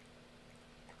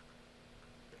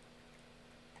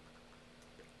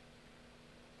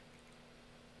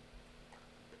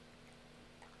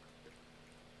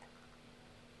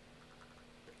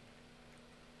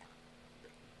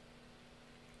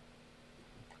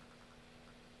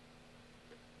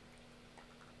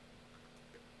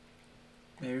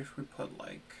 Maybe if we put,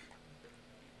 like...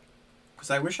 Because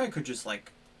I wish I could just,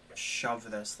 like, shove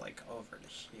this, like, over to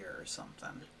here or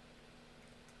something.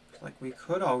 Like, we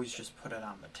could always just put it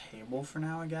on the table for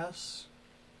now, I guess.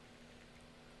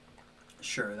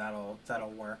 Sure, that'll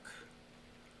work.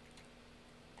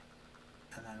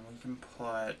 And then we can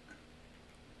put...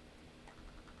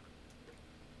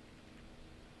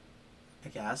 I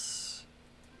guess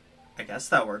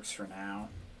that works for now.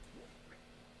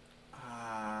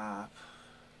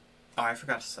 Oh, I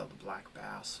forgot to sell the black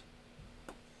bass.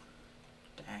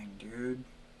 Dang, dude.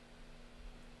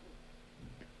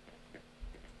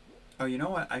 Oh, you know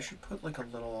what? I should put like a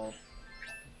little...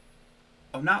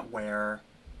 Oh, not where.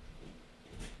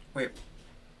 Wait.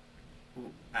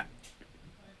 Ooh,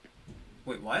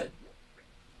 wait, what?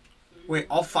 Wait,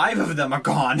 all 5 of them are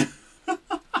gone.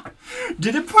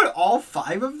 Did it put all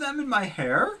 5 of them in my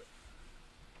hair?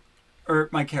 Or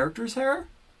my character's hair?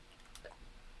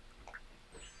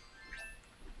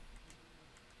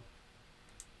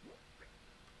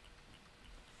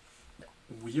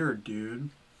 Weird, dude.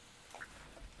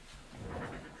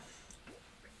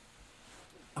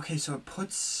 Okay, so it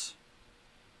puts...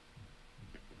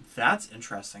 That's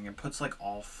interesting. It puts, like,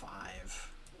 all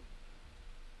 5.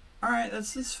 Alright,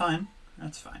 that's fine.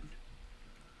 That's fine.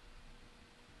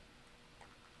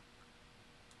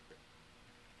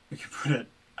 You can put it...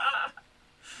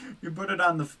 You put it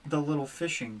on the little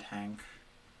fishing tank.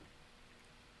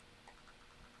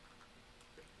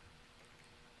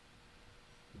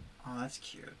 Oh, that's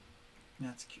cute.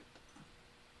 That's cute.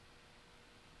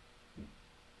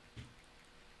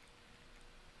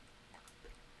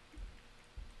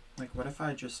 Like, what if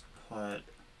I just put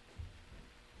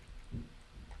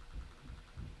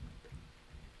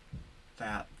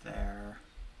that there?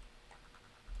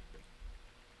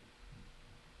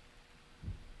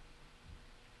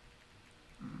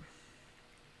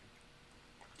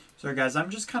 So guys, I'm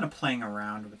just kind of playing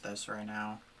around with this right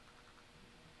now.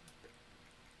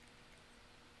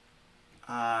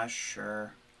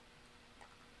 Sure.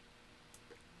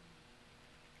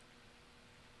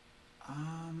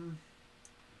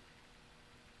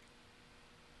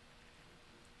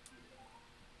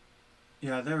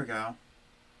 Yeah, there we go.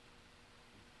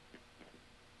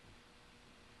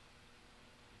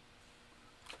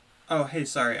 Oh, hey,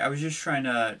 sorry. I was just trying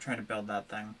to build that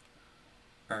thing.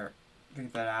 Or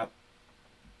figure that out.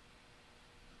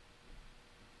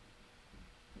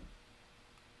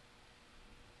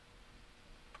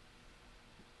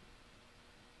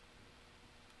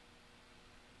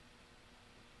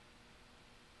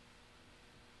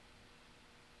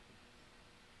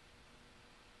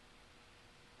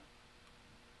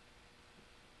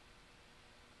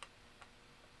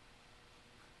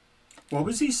 What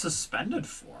was he suspended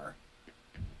for?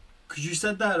 Because you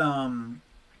said that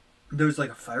there was like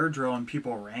a fire drill and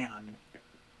people ran.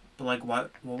 But like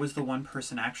what was the one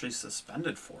person actually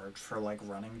suspended for? For like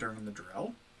running during the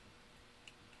drill?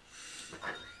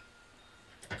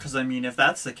 Because I mean, if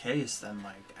that's the case, then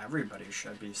like everybody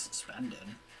should be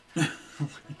suspended.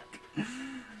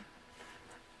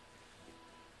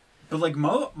 But like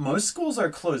most schools are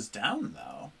closed down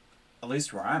though. At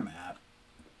least where I'm at.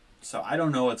 So I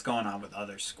don't know what's going on with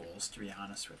other schools, to be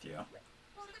honest with you.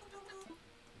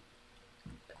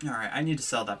 Alright, I need to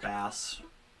sell that bass.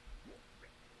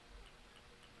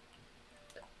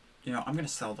 You know, I'm going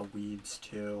to sell the weeds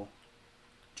too.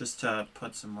 Just to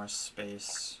put some more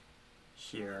space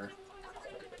here.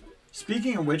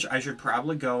 Speaking of which, I should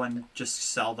probably go and just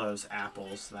sell those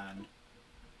apples then.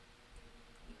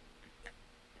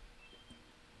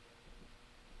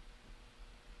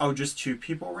 Oh, just 2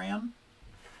 people ran?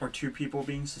 Or 2 people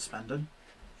being suspended?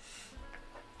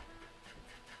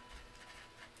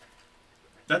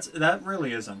 That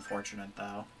really is unfortunate,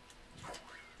 though.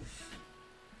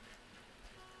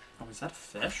 Oh, is that a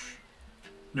fish?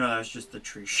 No, that was just the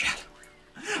tree shadow.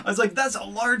 I was like, that's a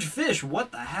large fish.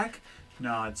 What the heck?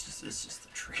 No, it's just the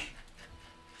tree.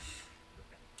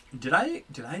 Did I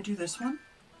do this one?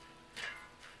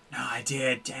 No, I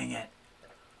did. Dang it.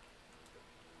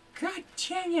 God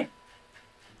dang it.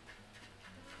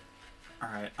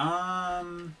 Alright,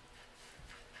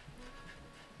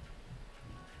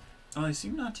 well, they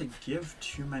seem not to give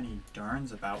too many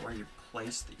darns about where you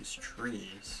place these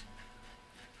trees.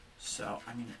 So,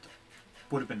 I mean, it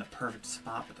would have been the perfect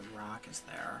spot, but the rock is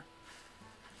there.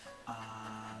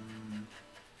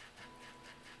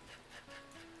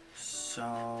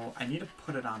 So, I need to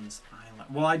put it on this island.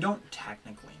 Well, I don't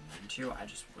technically need to, I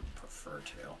just would prefer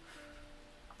to.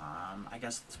 I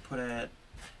guess let's put it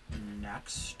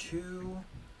next to...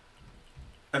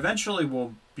 Eventually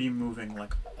we'll be moving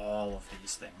like all of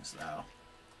these things though.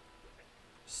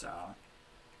 So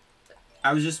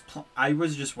I was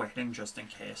just waiting just in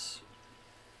case.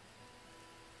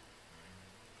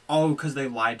 Oh, because they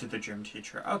lied to the gym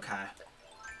teacher. Okay.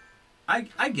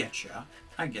 I get you.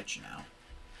 I get you now.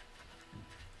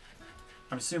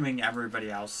 I'm assuming everybody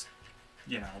else,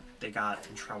 you know, they got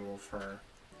in trouble for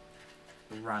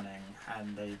running,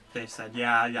 and they said,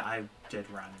 yeah, I did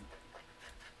run.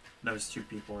 Those two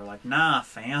people were like, nah,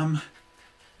 fam.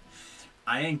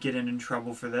 I ain't getting in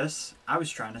trouble for this. I was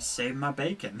trying to save my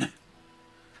bacon.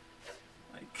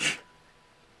 Like...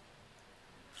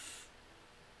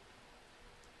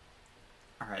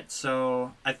 Alright,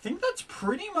 so I think that's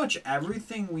pretty much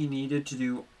everything we needed to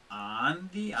do on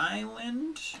the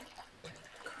island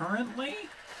currently.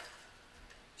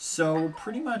 So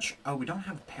pretty much... Oh, we don't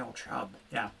have a pale chub.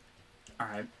 Yeah.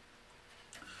 Alright.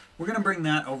 We're going to bring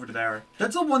that over to there.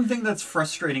 That's the one thing that's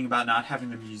frustrating about not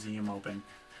having the museum open.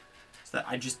 Is that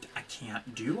I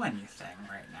can't do anything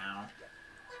right now.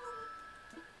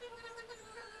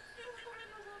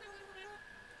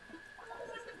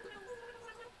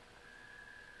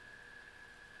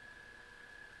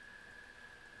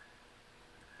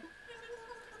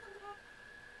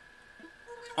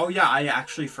 Oh yeah, I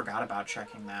actually forgot about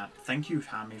checking that. Thank you,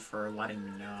 Tommy, for letting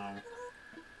me know.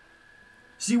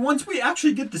 See, once we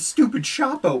actually get the stupid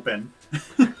shop open,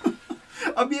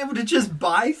 I'll be able to just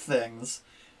buy things.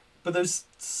 But those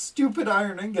stupid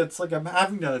iron ingots, like I'm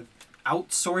having to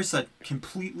outsource a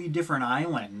completely different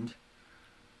island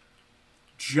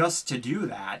just to do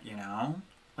that, you know?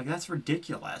 Like, that's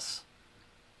ridiculous.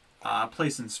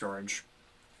 Place in storage.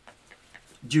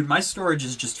 Dude, my storage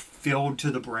is just filled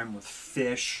to the brim with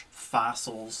fish,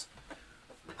 fossils.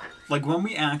 Like, when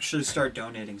we actually start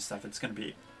donating stuff, it's going to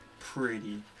be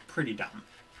pretty dumb.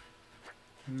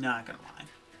 Not going to lie.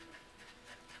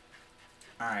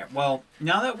 Alright, well,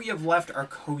 now that we have left our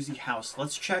cozy house,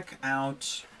 let's check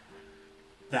out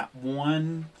that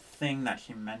one thing that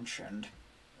he mentioned.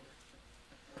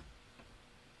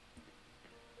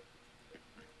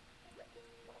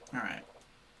 Alright.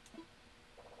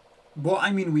 Well,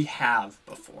 I mean, we have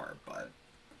before, but...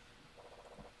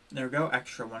 There we go,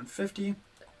 extra 150.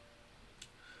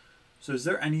 So is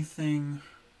there anything...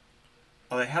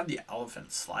 Oh, they have the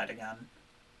elephant slide again.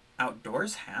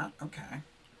 Outdoors hat? Okay.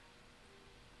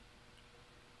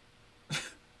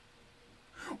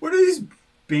 What are these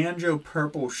banjo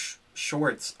purple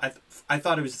shorts? I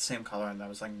thought it was the same color, and I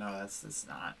was like, no, that's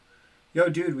not. Yo,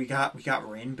 dude, we got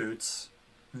rain boots.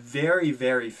 Very,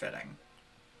 very fitting.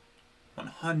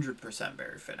 100%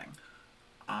 very fitting.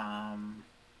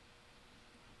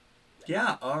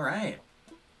 Yeah, alright.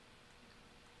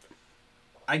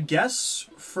 I guess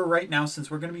for right now, since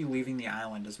we're going to be leaving the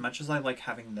island, as much as I like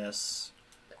having this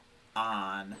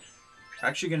on, I'm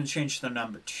actually going to change to the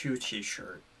number 2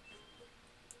 t-shirt.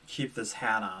 Keep this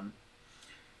hat on.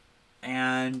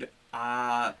 And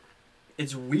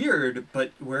it's weird,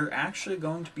 but we're actually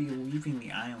going to be leaving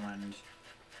the island.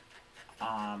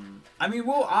 I mean,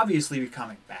 we'll obviously be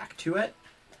coming back to it.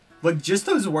 Like, just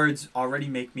those words already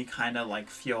make me kind of, like,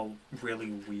 feel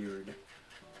really weird.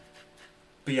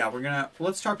 But yeah,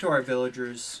 let's talk to our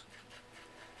villagers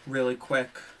really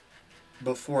quick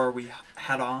before we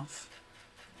head off.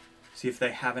 See if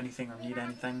they have anything or need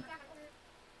anything.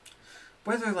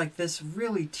 Weather like this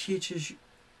really teaches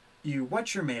you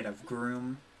what you're made of,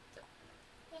 groom.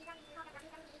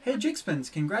 Hey,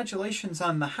 JakeSpins, congratulations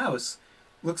on the house.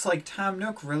 Looks like Tom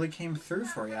Nook really came through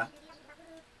for you.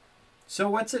 So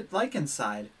what's it like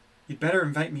inside? You'd better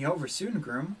invite me over soon,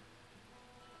 groom.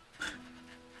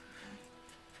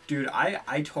 Dude,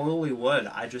 I totally would.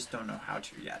 I just don't know how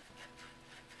to yet.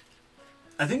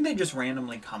 I think they just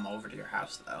randomly come over to your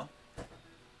house, though.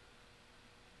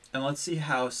 And let's see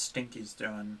how Stinky's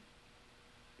doing.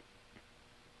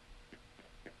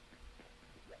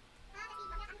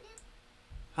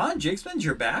 Huh, JakeSpins,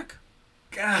 you're back?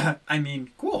 God, I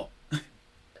mean, cool.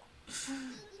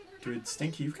 Dude,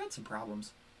 Stinky, you've got some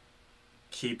problems.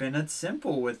 Keeping it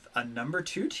simple with a number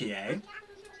 2 TA.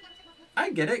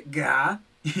 I get it, gah.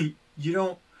 You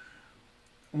don't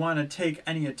want to take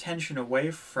any attention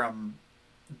away from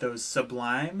those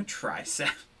sublime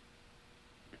triceps.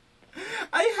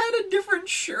 I had a different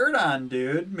shirt on,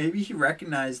 dude. Maybe he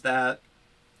recognized that,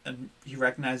 and he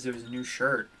recognized it was a new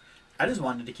shirt. I just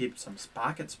wanted to keep some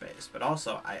pocket space, but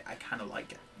also I kind of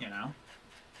like it, you know?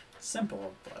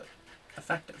 Simple, but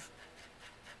effective.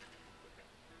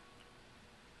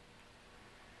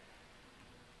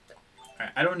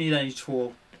 Alright, I don't need any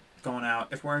tool going out.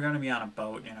 If we're going to be on a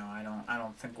boat, you know, I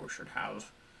don't think we should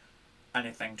have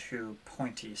anything too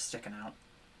pointy sticking out.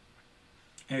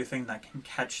 Anything that can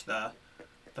catch the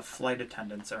flight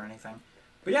attendants or anything.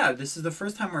 But yeah, this is the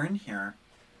first time we're in here.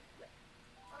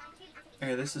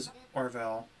 Okay, this is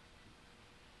Orville.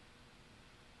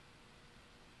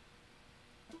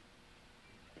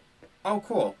 Oh,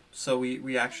 cool. So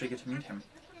we actually get to meet him.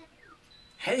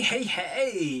 Hey, hey,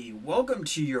 hey! Welcome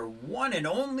to your one and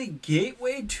only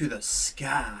gateway to the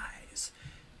skies.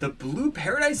 The Blue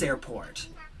Paradise Airport.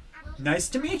 Nice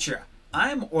to meet you.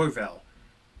 I'm Orville.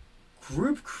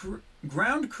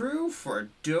 Ground crew for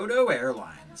Dodo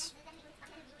Airlines.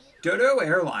 Dodo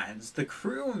Airlines. The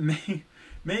crew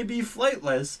may be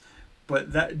flightless,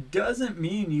 but that doesn't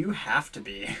mean you have to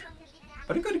be.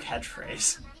 What a good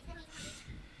catchphrase.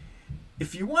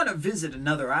 If you want to visit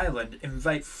another island,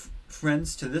 invite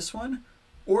friends to this one,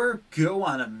 or go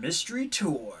on a mystery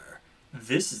tour,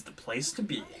 this is the place to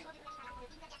be.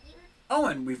 Oh,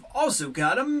 and we've also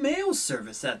got a mail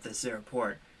service at this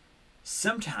airport.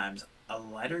 Sometimes a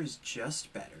letter's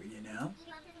just better, you know?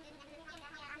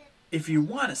 If you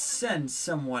want to send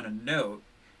someone a note,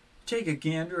 take a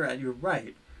gander at your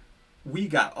right. We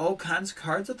got all kinds of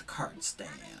cards at the card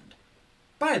stand.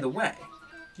 By the way,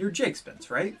 you're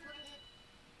JakeSpins, right?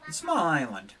 A small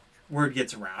island. Word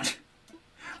gets around.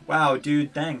 Wow,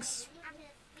 dude, thanks.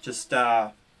 Just,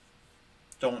 don't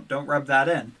rub that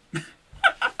in.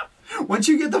 Once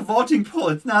you get the vaulting pull,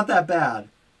 it's not that bad.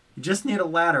 You just need a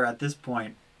ladder at this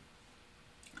point.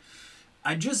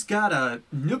 I just got a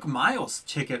Nook Miles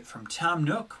ticket from Tom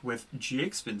Nook with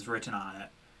JakeSpins written on it,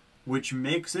 which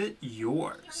makes it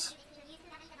yours.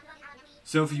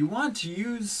 So if you want to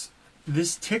use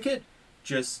this ticket,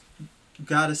 just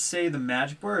gotta say the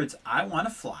magic words, I want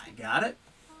to fly, got it?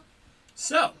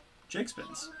 So,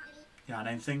 JakeSpins, got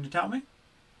anything to tell me?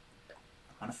 I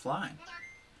want to fly.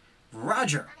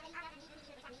 Roger!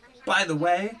 By the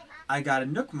way, I got a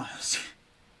Nook Miles.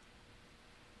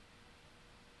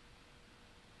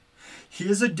 He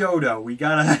is a dodo. We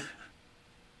gotta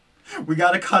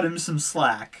cut him some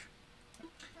slack.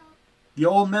 The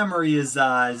old memory is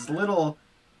little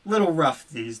rough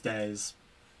these days.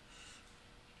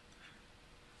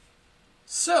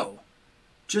 So,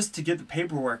 just to get the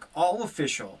paperwork all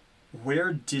official,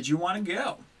 where did you want to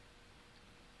go?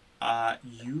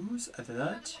 Use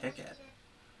the ticket.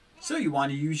 So you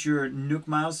want to use your Nook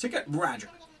Miles ticket? Roger.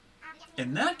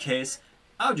 In that case,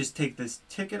 I'll just take this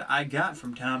ticket I got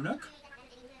from Tom Nook.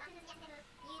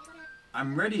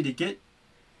 I'm ready to get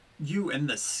you in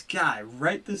the sky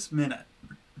right this minute.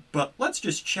 But let's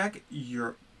just check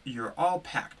you're all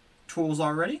packed. Tools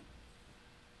all ready?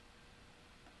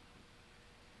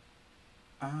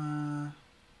 Alright,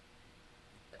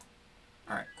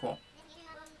 cool.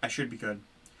 I should be good.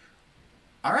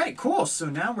 Alright, cool. So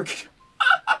now we're...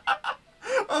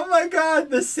 Oh my god,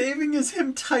 the saving is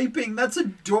him typing. That's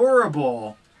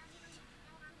adorable.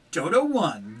 Dodo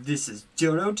 1. This is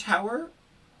Dodo Tower.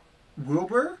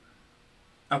 Wilbur?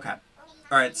 Okay.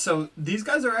 Alright, so these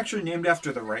guys are actually named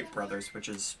after the Wright brothers, which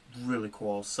is really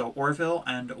cool. So Orville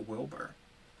and Wilbur.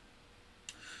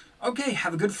 Okay,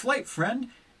 have a good flight, friend.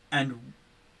 And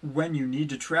when you need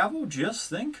to travel, just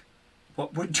think,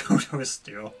 what would dodos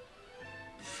do?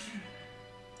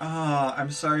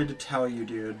 I'm sorry to tell you,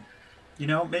 dude. You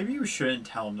know, maybe you shouldn't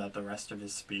tell him that the rest of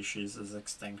his species is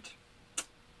extinct.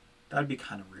 That'd be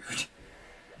kind of rude.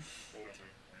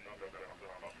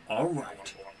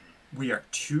 Alright. We are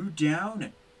 2 down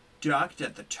and docked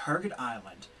at the target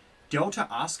island. Delta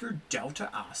Oscar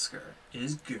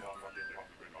is go.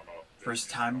 First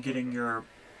time getting your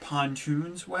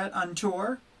pontoons wet on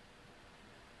tour?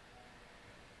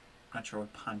 Not sure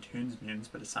what pontoons means,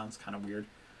 but it sounds kind of weird.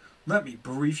 Let me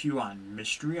brief you on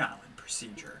Mystery Island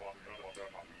procedure.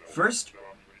 First,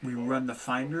 we run the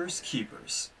finders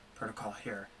keepers protocol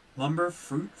here. Lumber,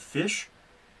 fruit, fish,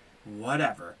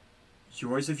 whatever.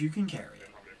 Yours if you can carry it.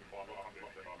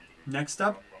 Next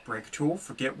up, break a tool,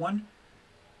 forget one.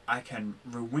 I can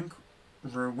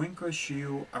relinquish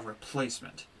you a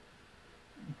replacement.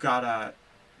 Gotta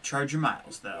charge your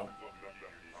miles though.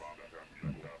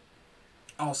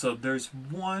 Also, there's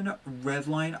one red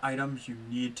line item you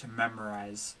need to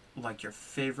memorize, like your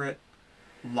favorite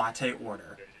latte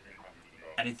order.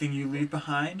 Anything you leave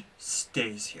behind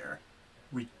stays here.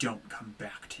 We don't come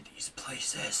back to these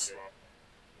places.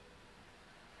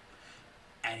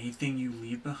 Anything you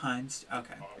leave behind...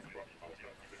 Okay.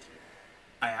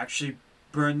 I actually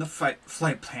burned the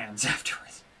flight plans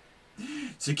afterwards.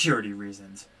 Security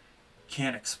reasons.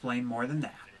 Can't explain more than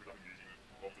that.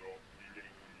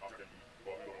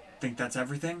 Think that's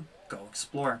everything? Go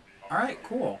explore. Alright,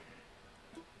 cool.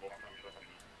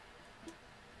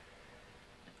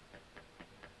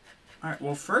 Alright,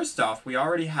 well first off, we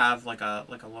already have like a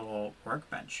little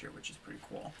workbench here, which is pretty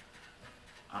cool.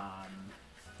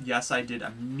 Yes, I did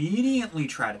immediately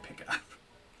try to pick it up.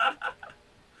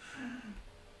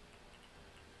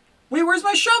 Wait, where's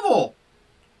my shovel?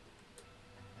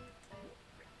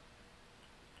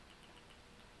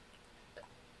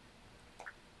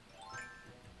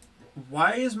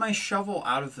 Why is my shovel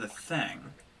out of the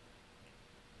thing?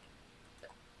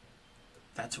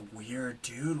 That's weird,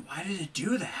 dude. Why did it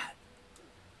do that?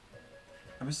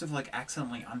 I must have, like,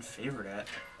 accidentally unfavored it.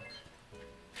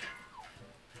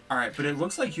 Alright, but it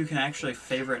looks like you can actually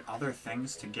favorite other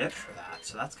things to get for that,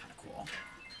 so that's kind of cool.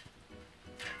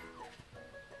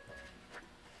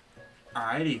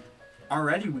 Alrighty.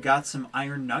 Already, we got some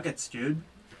iron nuggets, dude.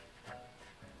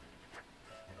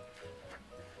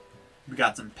 We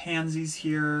got some pansies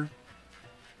here.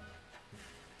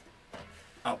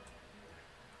 Oh.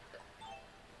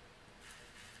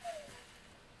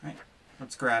 Alright,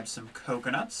 let's grab some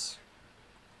coconuts.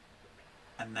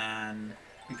 And then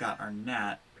we got our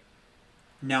net.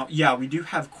 Now, yeah, we do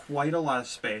have quite a lot of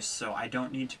space, so I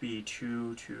don't need to be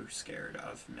too scared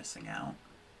of missing out.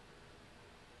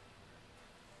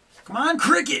 Come on,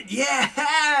 cricket!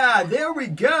 Yeah! There we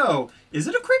go! Is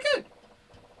it a cricket?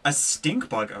 A stink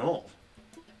bug. Oh.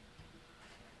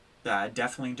 I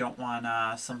definitely don't want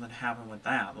something to happen with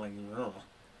that. Like, ugh.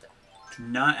 Do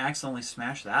not accidentally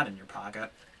smash that in your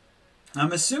pocket.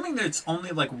 I'm assuming that it's only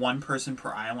like one person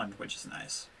per island, which is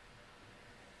nice.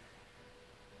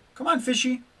 Come on,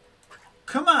 fishy.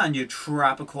 Come on, you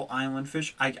tropical island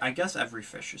fish. I guess every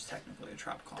fish is technically a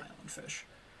tropical island fish.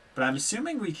 But I'm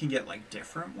assuming we can get, like,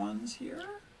 different ones here?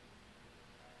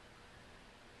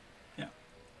 Yeah.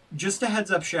 Just a heads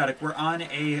up, Shattuck. We're on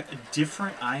a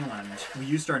different island. We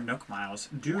used our Nook Miles.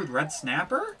 Dude, red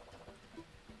snapper?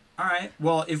 Alright.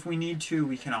 Well, if we need to,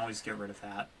 we can always get rid of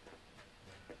that.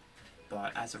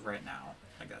 But as of right now,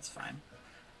 like, that's fine.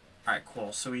 Alright,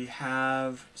 cool. So we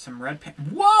have some red pan...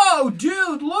 Whoa,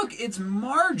 dude! Look, it's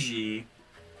Margie.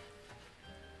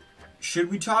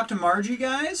 Should we talk to Margie,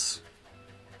 guys?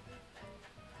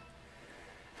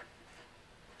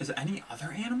 Is there any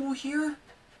other animal here?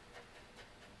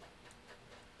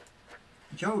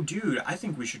 Yo, dude, I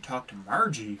think we should talk to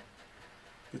Margie.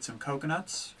 Get some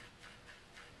coconuts.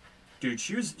 Dude,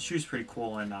 she was pretty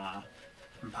cool in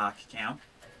Pocket Camp.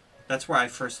 That's where I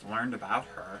first learned about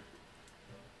her.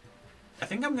 I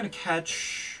think I'm going to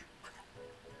catch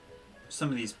some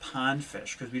of these pond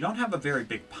fish, because we don't have a very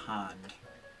big pond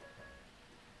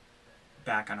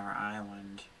back on our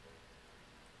island.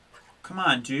 Come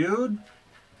on, dude.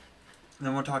 And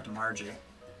then we'll talk to Margie.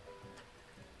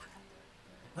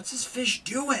 What's this fish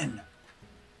doing?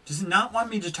 Does it not want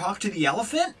me to talk to the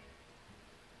elephant?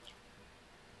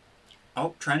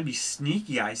 Oh, trying to be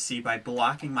sneaky, I see, by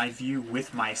blocking my view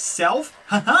with myself.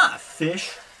 Haha,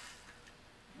 fish.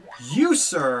 You,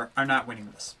 sir, are not winning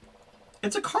this.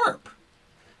 It's a carp.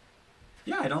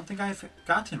 Yeah, I don't think I've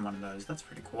gotten one of those. That's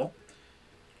pretty cool.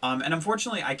 And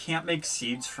unfortunately, I can't make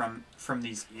seeds from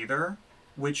these either,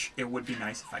 which it would be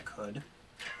nice if I could.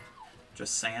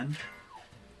 Just saying.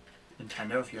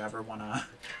 Nintendo, if you ever want to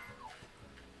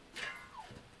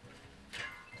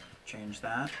change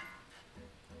that.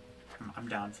 I'm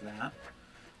down for that.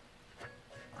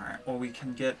 Alright, well, we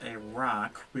can get a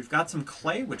rock. We've got some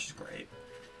clay, which is great.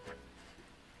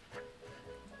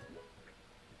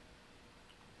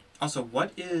 Also,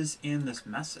 what is in this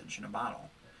message in a bottle?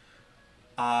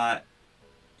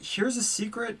 Here's a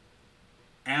secret,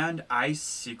 and I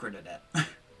secreted it.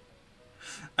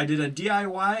 I did a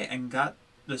DIY and got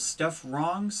the stuff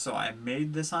wrong, so I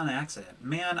made this on accident.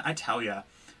 Man, I tell ya,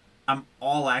 I'm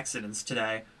all accidents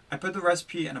today. I put the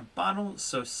recipe in a bottle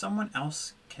so someone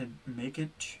else can make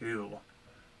it too.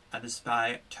 This is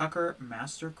by Tucker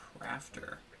Master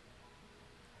Crafter.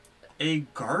 A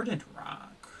garden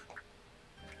rock.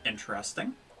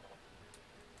 Interesting.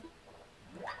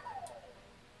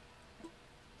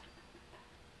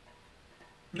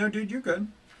 No, dude, you're good.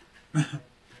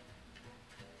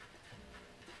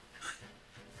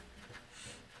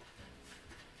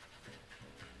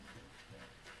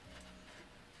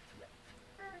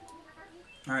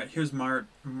 Alright, here's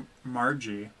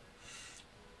Margie.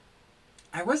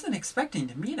 I wasn't expecting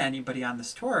to meet anybody on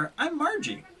this tour. I'm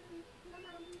Margie.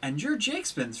 And you're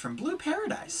JakeSpins from Blue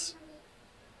Paradise.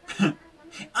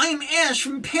 I'm Ash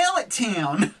from Pallet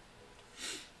Town.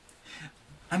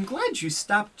 I'm glad you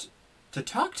stopped to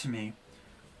talk to me.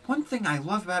 One thing I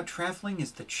love about traveling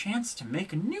is the chance to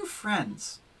make new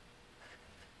friends.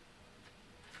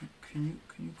 Can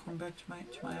you come back to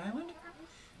my island?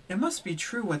 It must be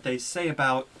true what they say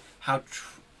about how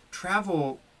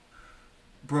travel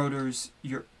broadens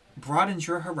your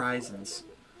horizons.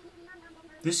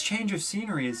 This change of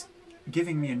scenery is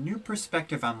giving me a new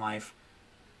perspective on life.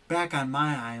 Back on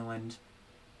my island,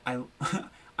 I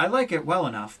like it well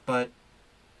enough, but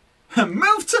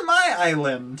Move to my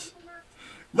island.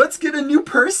 Let's get a new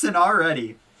person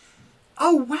already.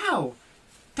 Oh, wow.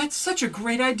 That's such a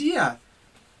great idea.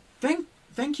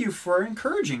 Thank you for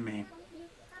encouraging me.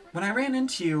 When I ran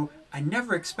into you, I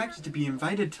never expected to be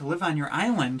invited to live on your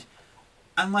island.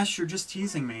 Unless you're just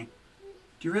teasing me.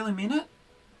 Do you really mean it?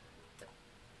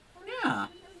 Yeah.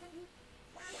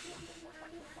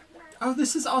 Oh,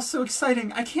 this is all so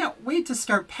exciting. I can't wait to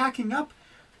start packing up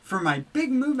for my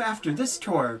big move after this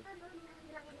tour.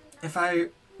 If I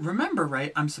remember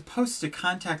right, I'm supposed to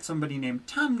contact somebody named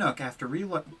Tom Nook after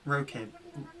relocating.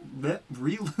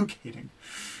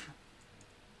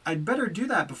 I'd better do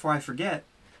that before I forget.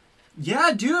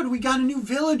 Yeah, dude, we got a new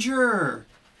villager.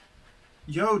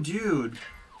 Yo, dude.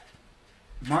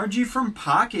 Margie from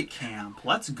Pocket Camp.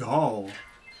 Let's go.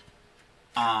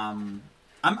 I'm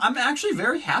actually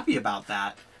very happy about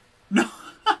that. No,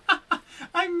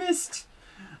 I missed.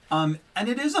 And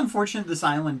it is unfortunate this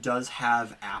island does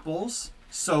have apples,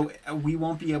 so we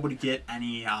won't be able to get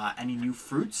any new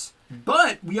fruits.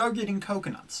 But we are getting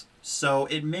coconuts, so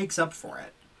it makes up for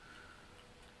it.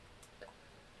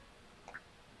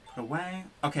 Put away.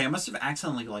 Okay, I must have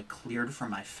accidentally like cleared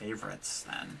from my favorites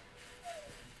then.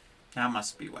 That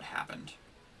must be what happened.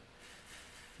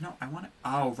 No, I want to...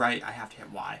 Oh, right. I have to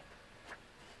hit Y.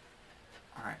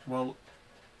 Alright, well...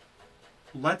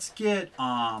 Let's get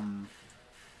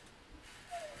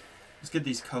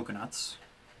these coconuts.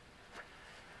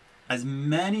 As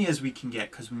many as we can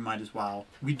get, because we might as well.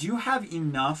 We do have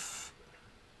enough...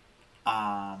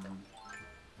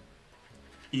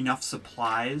 enough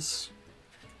supplies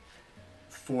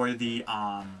for the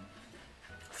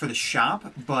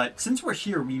shop, but since we're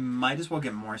here, we might as well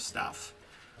get more stuff.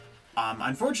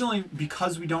 Unfortunately,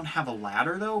 because we don't have a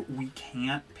ladder, though, we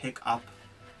can't pick up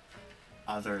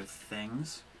other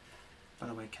things. By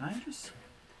the way, can I just...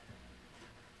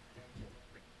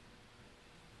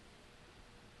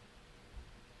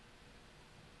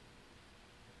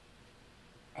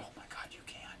 Oh my god, you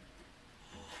can.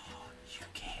 You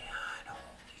can.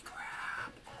 Holy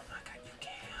crap. Oh my god, you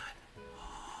can.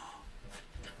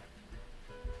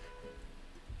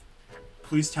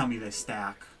 Please tell me they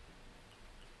stack.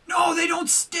 No, they don't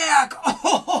stack!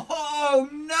 Oh,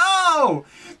 no!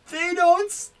 They don't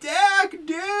stack,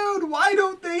 dude! Why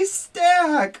don't they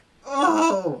stack?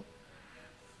 Oh!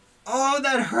 Oh,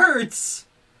 that hurts!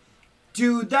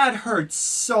 Dude, that hurts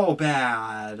so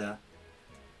bad.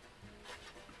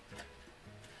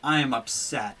 I am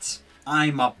upset.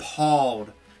 I'm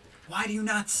appalled. Why do you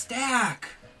not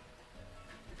stack?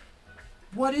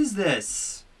 What is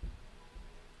this?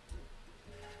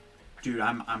 Dude,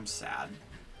 I'm sad.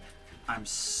 I'm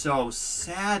so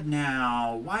sad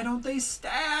now. Why don't they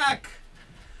stack?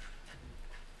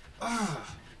 Ugh.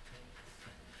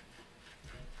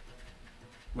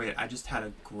 Wait, I just had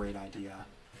a great idea.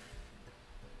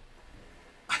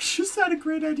 I just had a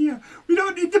great idea. We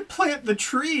don't need to plant the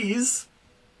trees.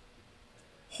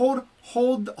 Hold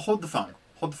the phone.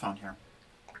 Hold the phone here.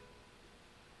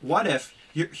 What if,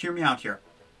 hear me out here.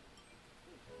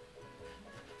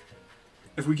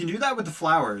 If we can do that with the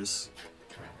flowers...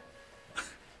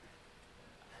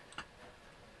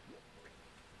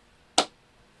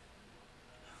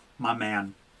 My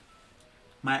man.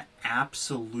 My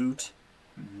absolute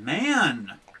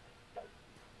man.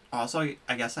 Also,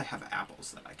 I guess I have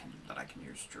apples that I can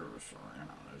use too, so you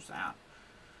know, there's that.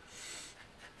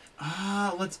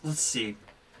 Let's see.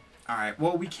 All right.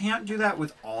 Well, we can't do that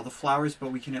with all the flowers,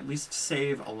 but we can at least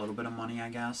save a little bit of money, I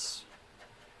guess.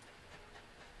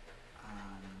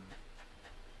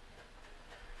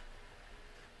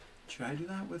 Should I do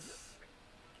that with...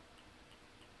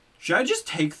 Should I just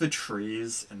take the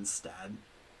trees instead?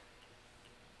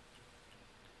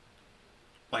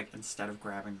 Like, instead of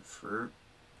grabbing the fruit?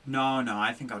 No,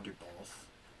 I think I'll do both.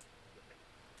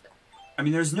 I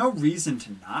mean, there's no reason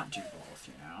to not do both,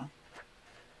 you know?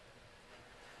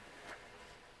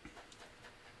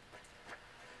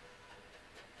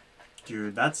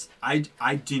 Dude, that's... I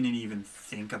didn't even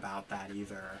think about that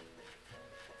either.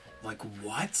 Like,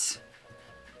 what?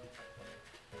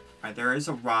 Alright, there is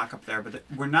a rock up there, but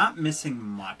we're not missing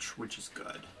much, which is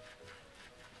good.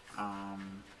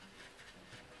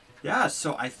 Yeah,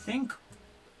 so I think...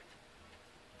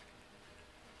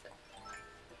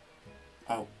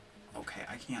 Oh, okay,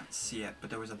 I can't see it, but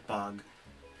there was a bug.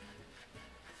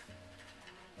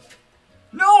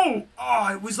 No!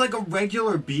 Oh, it was like a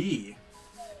regular bee.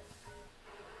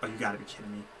 Oh, you gotta be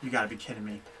kidding me. You gotta be kidding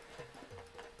me.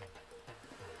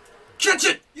 Catch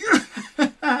it!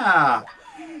 Yeah!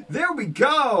 There we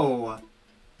go!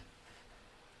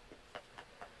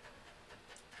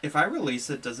 If I release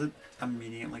it, does it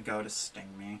immediately go to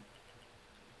sting me?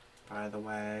 by the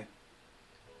way.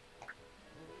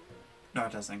 No,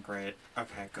 it doesn't. Great.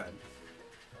 Okay, good.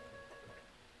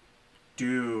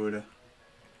 Dude.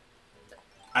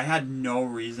 I had no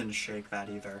reason to shake that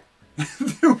either.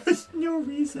 There was no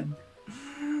reason.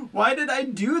 Why did I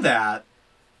do that?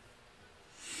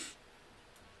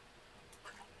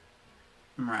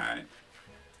 Right.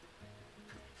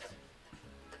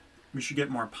 We should get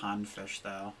more pond fish,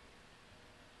 though.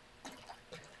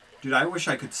 Dude, I wish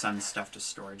I could send stuff to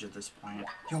storage at this point.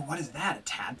 Yo, what is that? A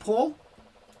tadpole?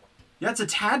 Yeah, it's a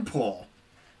tadpole.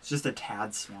 It's just a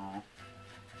tad small.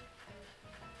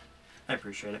 I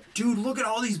appreciate it. Dude, look at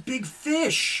all these big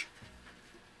fish!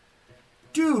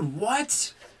 Dude,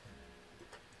 what?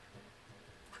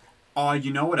 Oh,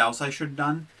 you know what else I should have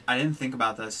done? I didn't think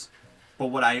about this. But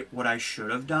what I should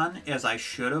have done is I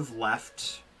should have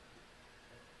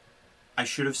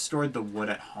stored the wood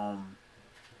at home.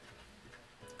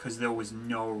 Because there was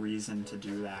no reason to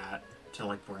do that. To,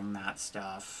 like, bring that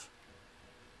stuff.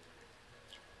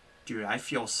 Dude, I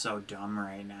feel so dumb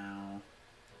right now.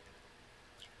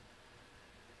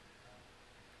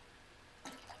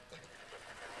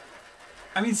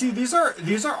 I mean, see, these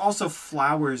are also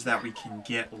flowers that we can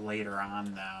get later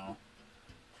on, though.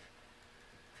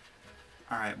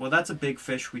 Alright, well, that's a big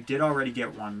fish. We did already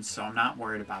get one, so I'm not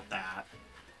worried about that.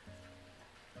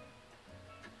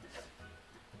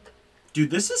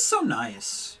 Dude, this is so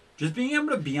nice. Just being able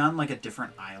to be on, like, a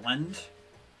different island.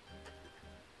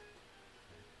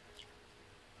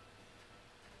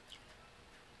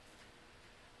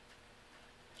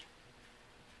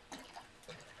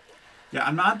 Yeah,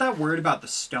 I'm not that worried about the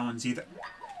stones either.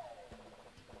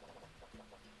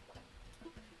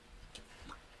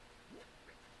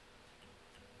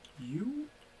 You?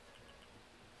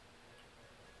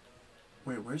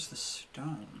 Wait, where's the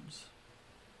stones?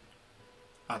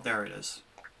 Oh, there it is.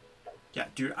 Yeah,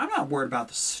 dude, I'm not worried about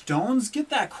the stones. Get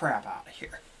that crap out of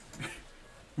here.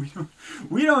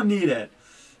 we don't need it.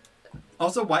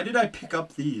 Also, why did I pick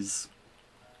up these?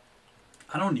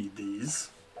 I don't need these.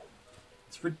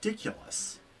 It's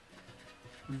ridiculous.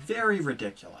 Very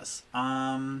ridiculous.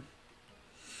 I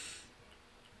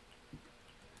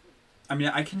mean,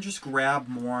 I can just grab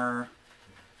more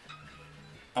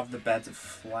of the beds of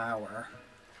flour.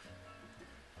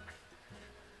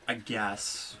 I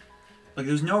guess. Like,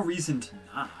 there's no reason to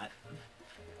not.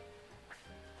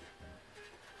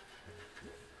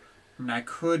 I mean, I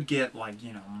could get, like,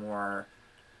 you know, more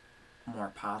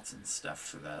pots and stuff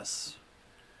for this.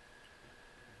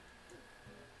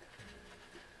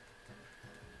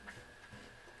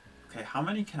 Okay, how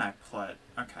many can I put?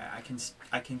 Okay,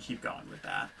 I can keep going with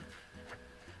that.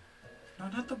 No,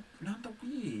 not the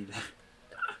weed.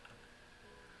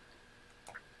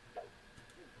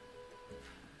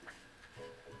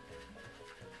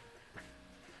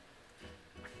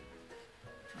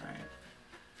 Alright.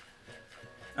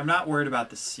 I'm not worried about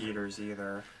the cedars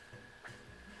either.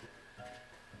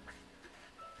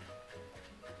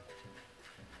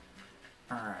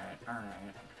 Alright,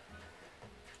 alright.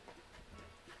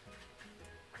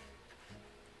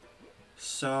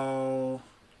 So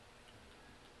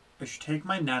I should take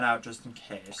my net out just in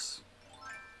case.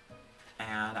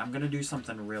 And I'm going to do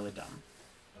something really dumb.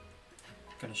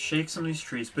 I'm going to shake some of these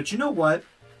trees. But you know what?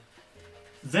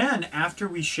 Then, after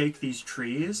we shake these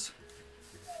trees,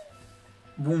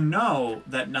 we'll know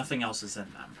that nothing else is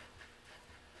in them.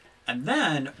 And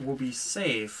then we'll be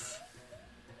safe.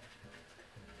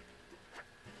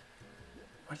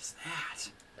 What is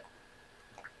that?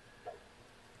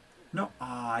 No,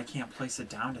 I can't place it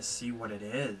down to see what it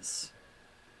is.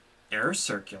 Air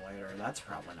circulator, that's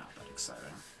probably not that exciting.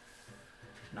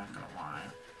 Not gonna lie.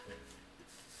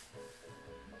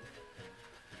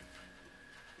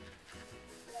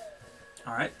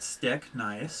 Alright, stick,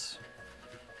 nice.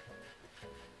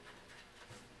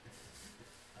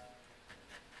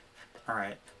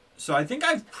 Alright, so I think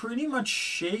I've pretty much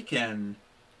shaken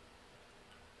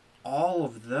all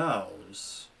of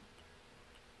those.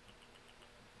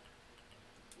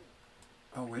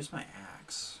 Oh, where's my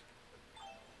axe?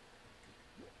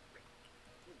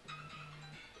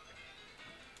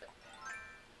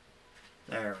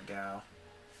 There we go.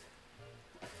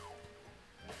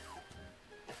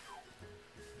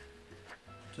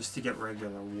 Just to get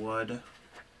regular wood.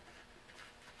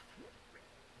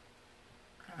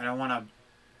 I don't want to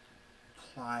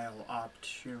pile up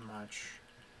too much.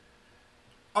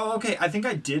 Oh, okay. I think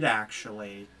I did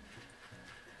actually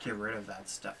get rid of that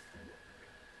stuff.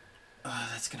 Oh,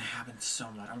 that's gonna happen so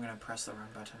much. I'm gonna press the wrong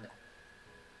button.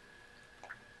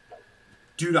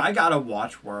 Dude, I gotta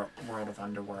watch World of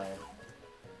Underworld.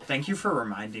 Thank you for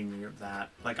reminding me of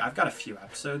that. Like, I've got a few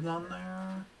episodes on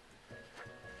there.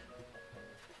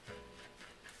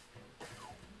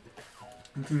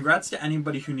 And congrats to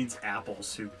anybody who needs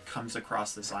apples who comes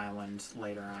across this island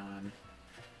later on.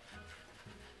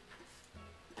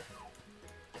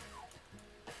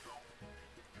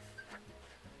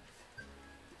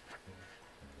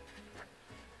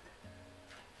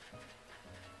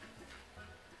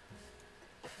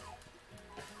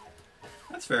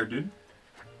 That's fair, dude.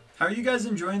 How are you guys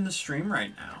enjoying the stream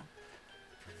right now?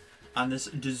 On this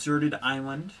deserted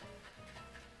island?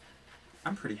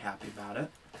 I'm pretty happy about it.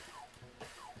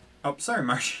 Oh, sorry,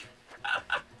 Margie.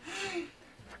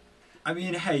 I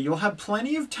mean, hey, you'll have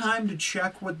plenty of time to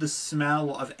check what the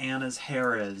smell of Anna's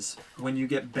hair is when you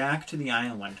get back to the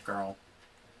island, girl.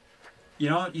 You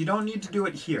don't need to do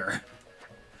it here.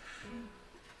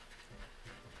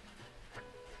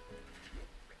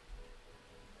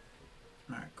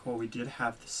 Alright, cool. We did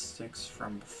have the sticks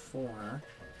from before.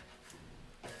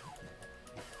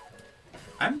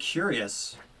 I'm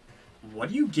curious. What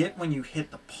do you get when you hit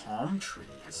the palm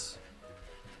trees?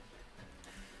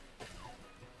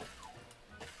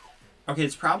 Okay,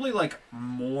 it's probably like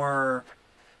more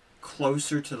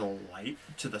closer to the light,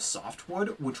 to the softwood,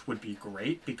 which would be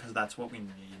great because that's what we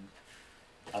need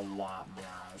a lot more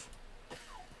of.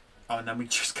 Oh, and then we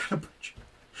just got a bunch.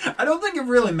 I don't think it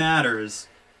really matters.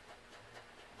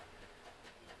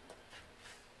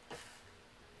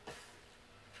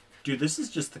 Dude, this is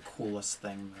just the coolest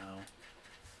thing, though.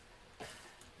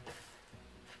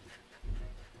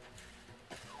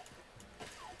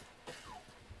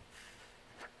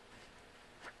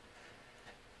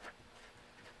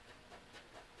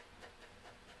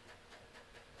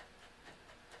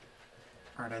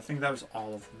 Alright, I think that was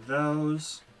all of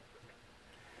those.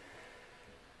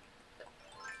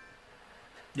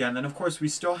 Yeah, and then of course we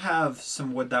still have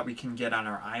some wood that we can get on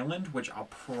our island, which I'll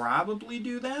probably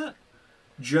do that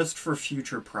just for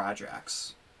future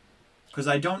projects. Because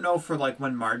I don't know for like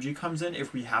when Margie comes in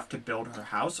if we have to build her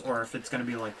house or if it's going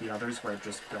to be like the others where it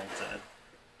just builds it.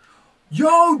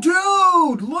 Yo,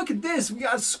 dude! Look at this! We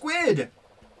got a squid!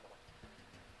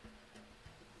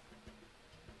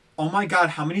 Oh my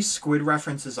god, how many squid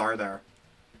references are there?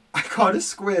 I caught a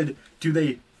squid. Do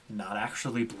they not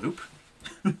actually bloop?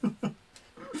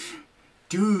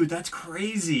 Dude, that's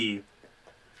crazy.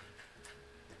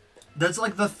 That's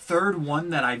like the third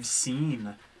one that I've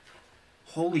seen.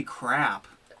 Holy crap.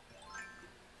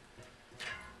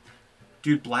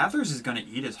 Dude, Blathers is gonna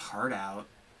eat his heart out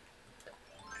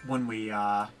when we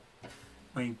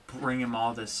bring him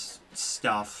all this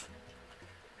stuff.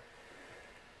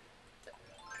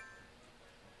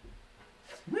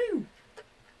 Woo!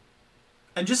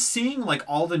 And just seeing like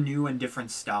all the new and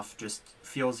different stuff just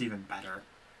feels even better.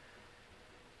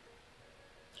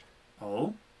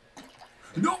 Oh?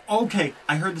 No! Okay,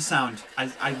 I heard the sound.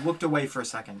 I looked away for a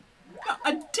second.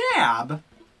 A dab?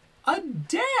 A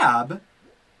dab?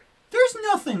 There's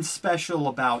nothing special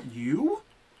about you.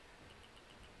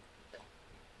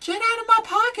 Get out of my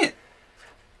pocket!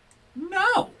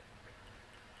 No!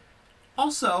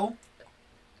 Also,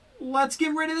 let's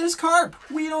get rid of this carp.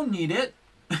 We don't need it.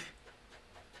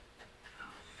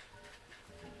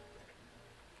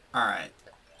 Alright.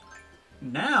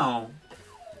 Now,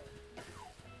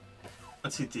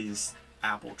 let's hit these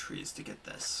apple trees to get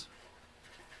this.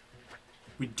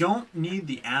 We don't need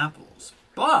the apples,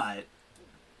 but,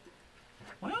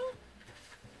 well,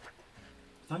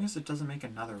 as long as it doesn't make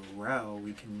another row,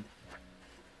 we can,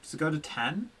 does it go to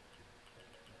 10?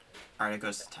 Alright, it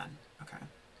goes to 10. Okay.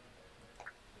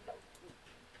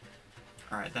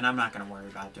 Alright, then I'm not going to worry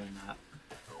about doing that.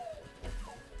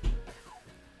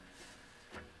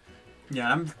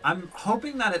 Yeah, I'm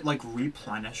hoping that it, like,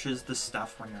 replenishes the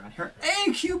stuff when you're on here.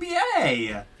 Hey,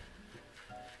 QBA!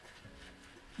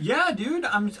 Yeah, dude,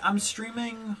 I'm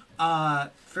streaming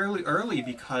fairly early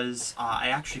because I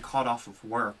actually called off of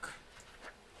work.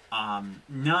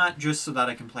 Not just so that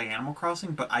I can play Animal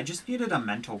Crossing, but I just needed a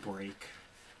mental break.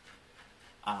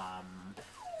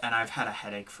 And I've had a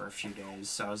headache for a few days,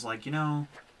 so I was like, you know,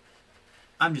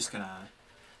 I'm just gonna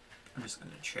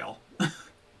chill.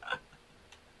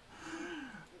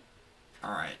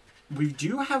 Alright. We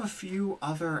do have a few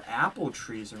other apple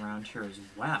trees around here as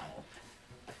well.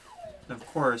 And of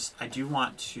course, I do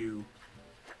want to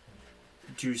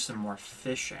do some more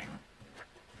fishing.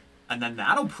 And then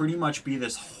that'll pretty much be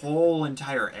this whole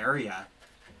entire area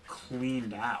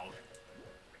cleaned out.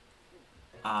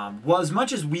 Well, as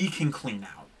much as we can clean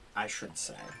out, I should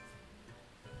say.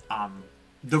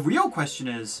 The real question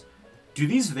is, do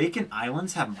these vacant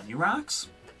islands have money rocks?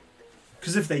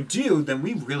 Because if they do, then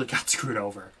we really got screwed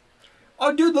over.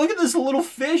 Oh, dude, look at this little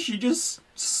fish. He just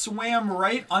swam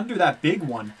right under that big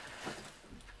one.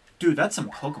 Dude, that's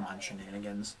some Pokemon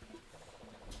shenanigans.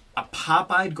 A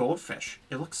pop-eyed goldfish.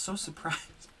 It looks so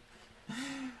surprised.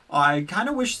 I kind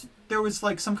of wish there was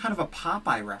like some kind of a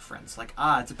Popeye reference. Like,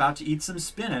 it's about to eat some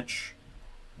spinach.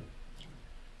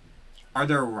 Are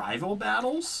there rival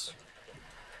battles?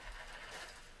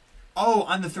 Oh,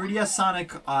 on the 3DS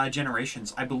Sonic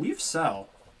Generations. I believe so.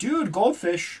 Dude,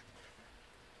 goldfish.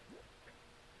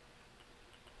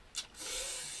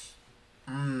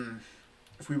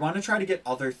 If we want to try to get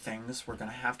other things, we're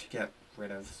going to have to get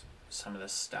rid of some of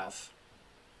this stuff.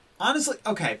 Honestly,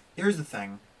 okay, here's the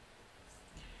thing.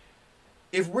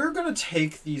 If we're going to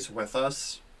take these with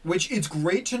us, which it's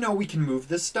great to know we can move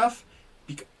this stuff.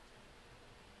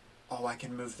 Oh, I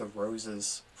can move the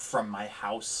roses from my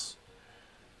house.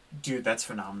 Dude, that's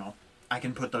phenomenal. I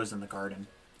can put those in the garden.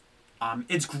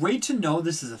 It's great to know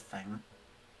this is a thing.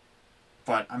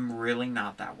 But I'm really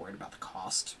not that worried about the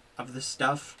cost of this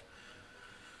stuff.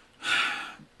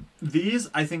 These,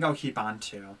 I think I'll keep on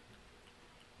to.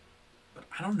 But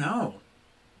I don't know.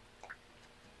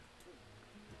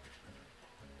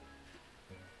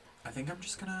 I think I'm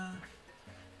just gonna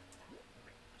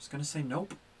say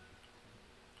nope.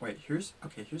 Wait, here's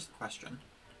the question.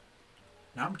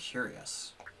 Now I'm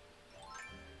curious.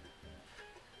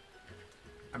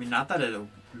 I mean, not that it'll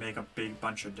make a big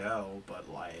bunch of dough, but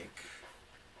like...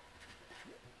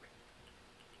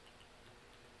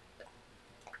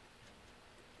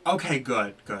 Okay,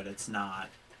 good. It's not.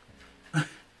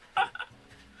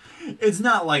 It's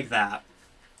not like that.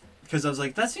 Because I was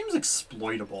like, that seems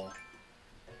exploitable.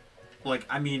 Like,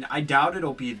 I mean, I doubt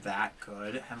it'll be that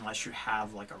good unless you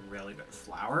have, like, a really good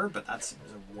flour, but that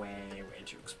seems way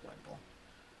too exploitable.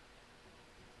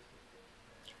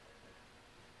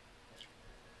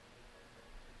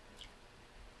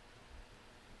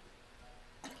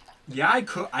 Yeah,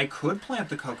 I could plant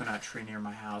the coconut tree near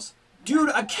my house. Dude,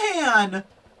 a can!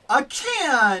 A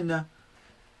can!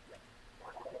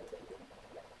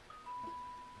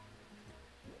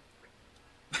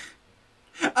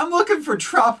 I'm looking for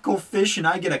tropical fish and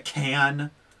I get a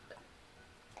can.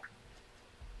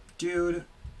 Dude.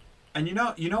 And you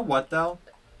know what though?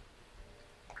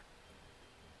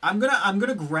 I'm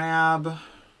gonna grab,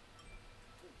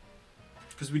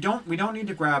 because we don't need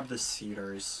to grab the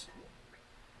cedars.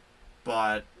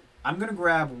 But I'm gonna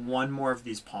grab one more of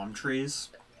these palm trees.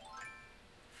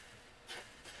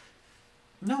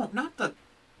 No, not the...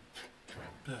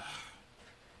 Ugh.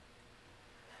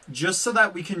 Just so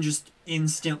that we can just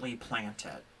instantly plant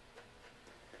it.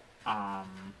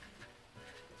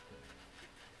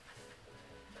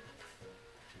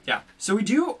 Yeah, so we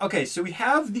do... Okay, so we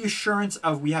have the assurance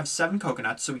of we have 7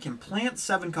 coconuts, so we can plant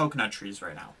 7 coconut trees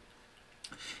right now.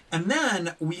 And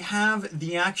then we have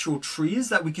the actual trees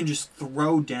that we can just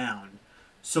throw down.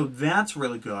 So that's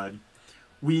really good.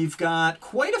 We've got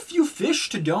quite a few fish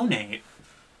to donate.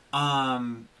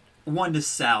 One to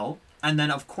sell. And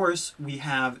then, of course, we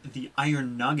have the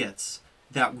iron nuggets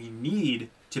that we need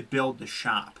to build the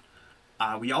shop.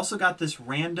 We also got this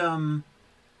random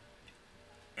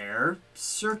air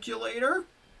circulator.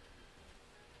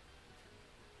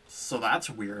 So that's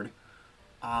weird.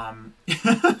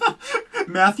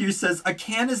 Matthew says, a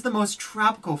can is the most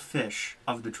tropical fish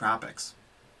of the tropics.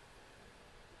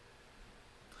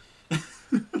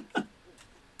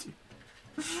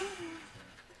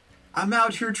 I'm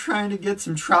out here trying to get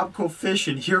some tropical fish,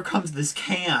 and here comes this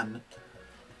can.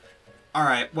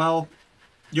 Alright, well,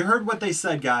 you heard what they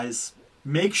said, guys.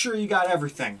 Make sure you got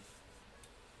everything.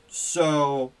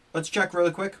 So, let's check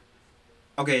really quick.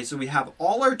 Okay, so we have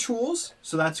all our tools,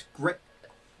 so that's great.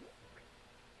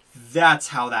 That's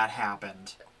how that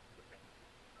happened.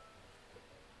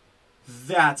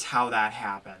 That's how that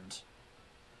happened.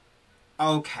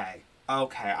 Okay,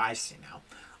 I see now.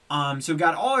 So we've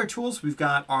got all our tools. We've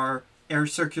got our air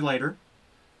circulator.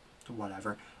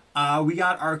 Whatever. We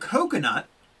got our coconut.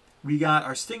 We got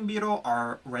our sting beetle,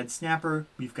 our red snapper.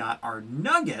 We've got our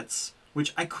nuggets,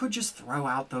 which I could just throw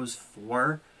out those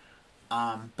 4.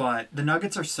 But the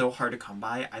nuggets are so hard to come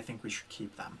by, I think we should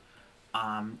keep them.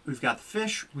 We've got the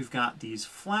fish. We've got these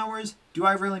flowers. Do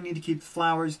I really need to keep the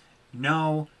flowers?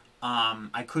 No.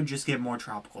 I could just get more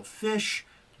tropical fish.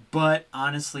 But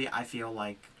honestly, I feel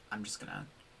like I'm just gonna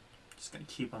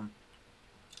keep them.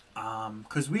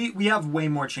 Because we have way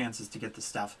more chances to get this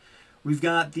stuff. We've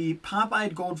got the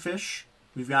pop-eyed goldfish.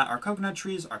 We've got our coconut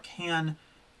trees, our can.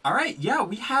 All right, yeah,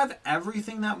 we have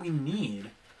everything that we need.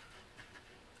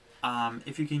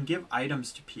 If you can give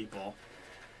items to people,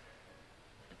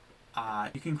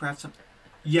 you can craft some.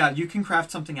 Yeah, you can craft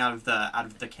something out of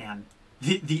the can,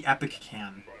 the epic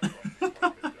can.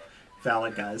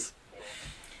 Valid, guys.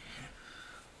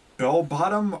 Bell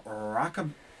bottom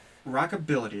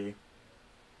rockabilly.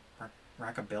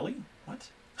 Rockabilly?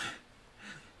 What?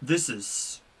 This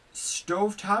is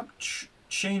stovetop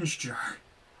change jar.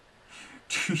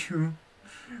 Do you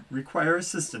require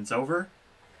assistance? Over.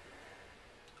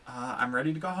 I'm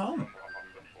ready to go home.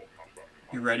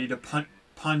 You ready to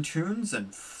pontoons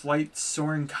and flight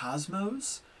soaring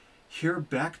cosmos? Here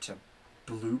back to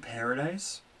blue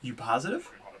paradise? You positive?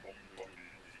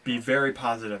 Be very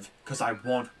positive, because I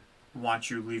won't want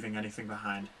you leaving anything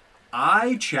behind.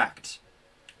 I checked.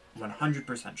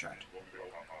 100% checked.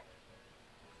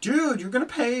 Dude, you're gonna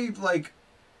pay, like,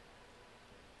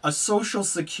 a social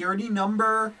security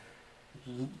number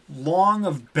long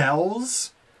of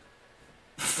bells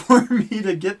for me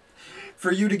to get,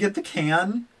 for you to get the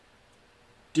can?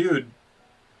 Dude,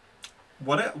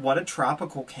 what a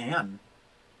tropical can.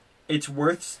 It's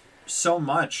worth so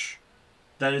much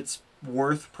that it's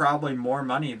worth probably more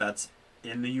money that's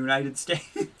in the United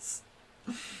States.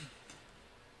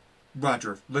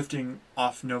 Roger, lifting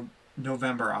off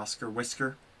November, Oscar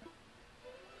Whisker.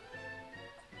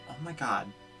 Oh my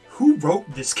god. Who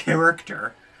wrote this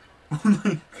character?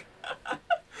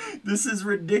 This is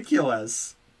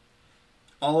ridiculous.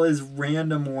 All his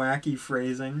random wacky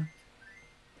phrasing.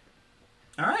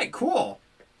 Alright, cool.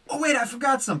 Oh wait, I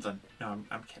forgot something. No,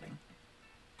 I'm kidding.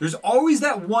 There's always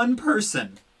that one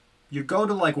person. You go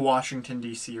to like Washington,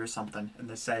 D.C. or something, and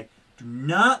they say, do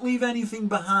not leave anything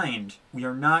behind. We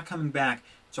are not coming back.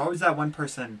 It's always that one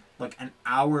person, like an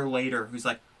hour later, who's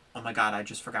like, oh my god, I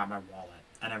just forgot my wallet.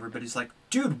 And everybody's like,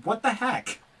 dude, what the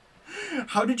heck?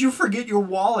 How did you forget your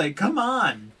wallet? Come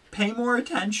on. Pay more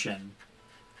attention.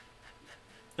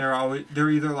 They're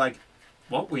either like,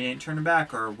 well, we ain't turning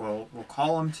back, or we'll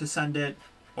call them to send it,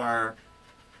 or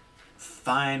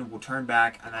fine, we'll turn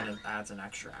back, and then it adds an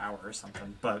extra hour or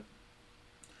something. But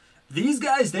these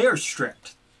guys, they are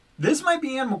strict. This might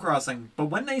be Animal Crossing, but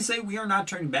when they say we are not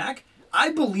turning back,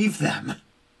 I believe them.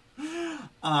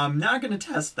 I'm not going to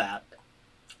test that.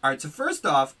 Alright, so first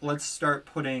off, let's start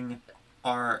putting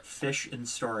our fish in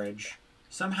storage.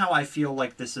 Somehow I feel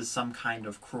like this is some kind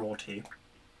of cruelty.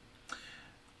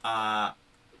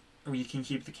 We can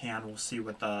keep the can. We'll see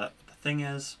what the thing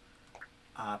is.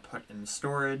 Put in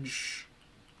storage.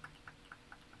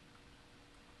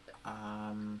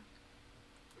 No,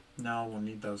 we'll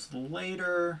need those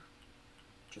later.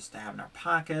 Just to have in our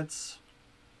pockets.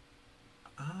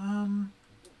 Yeah,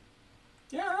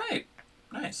 alright.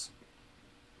 Nice.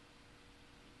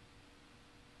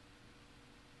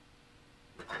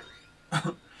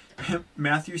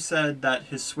 Matthew said that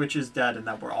his Switch is dead and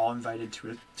that we're all invited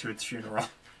to its funeral.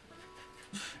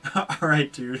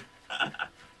 Alright, dude.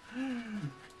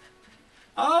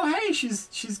 Oh, hey,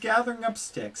 she's gathering up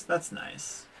sticks. That's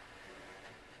nice.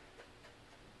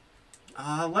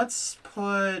 Let's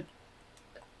put...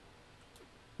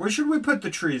 Where should we put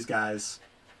the trees, guys?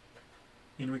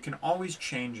 I mean, we can always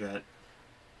change it,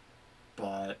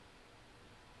 but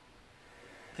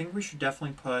I think we should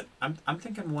definitely put... I'm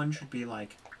thinking one should be,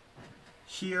 like,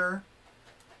 here.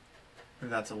 Maybe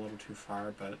that's a little too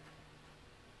far, but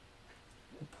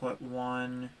we'll put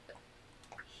one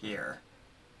here.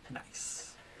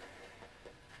 Nice.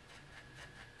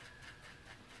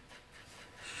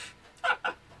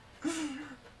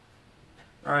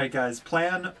 Alright, guys,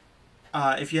 plan...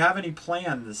 if you have any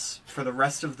plans for the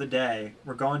rest of the day,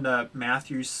 we're going to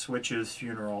Matthew Switch's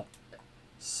funeral.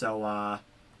 So,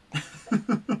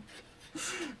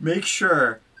 make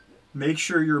sure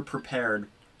you're prepared.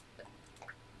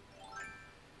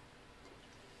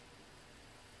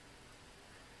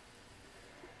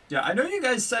 Yeah, I know you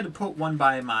guys said to put one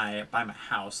by my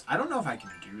house. I don't know if I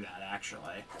can do that,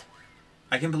 actually.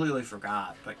 I completely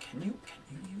forgot, but can you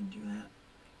even do that?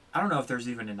 I don't know if there's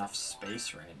even enough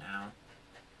space right now.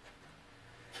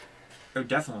 It would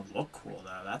definitely look cool,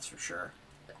 though, that's for sure.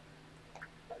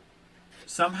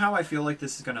 Somehow I feel like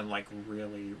this is gonna, like,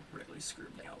 really, really screw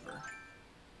me over.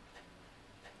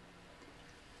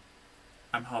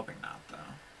 I'm hoping not,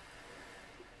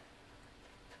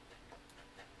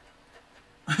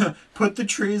 though. Put the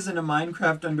trees in a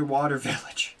Minecraft underwater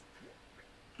village.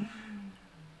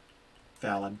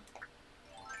 Valid.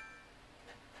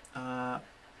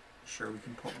 Sure, we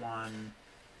can put one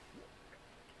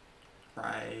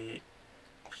right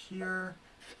here.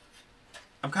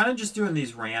 I'm kind of just doing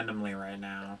these randomly right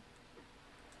now.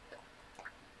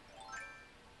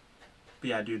 But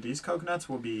yeah, dude, these coconuts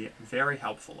will be very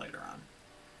helpful later on.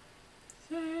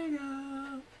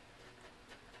 Sega.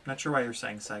 Not sure why you're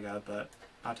saying Sega, but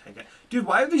I'll take it. Dude,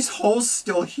 why are these holes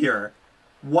still here?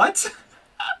 What?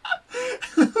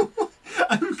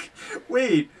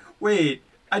 Wait.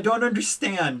 I don't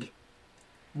understand.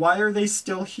 Why are they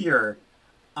still here?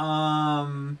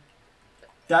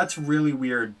 That's really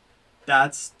weird.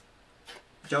 That's...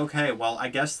 Okay, well, I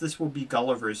guess this will be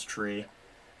Gulliver's tree.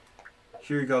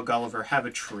 Here you go, Gulliver. Have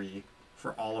a tree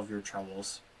for all of your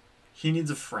troubles. He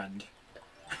needs a friend.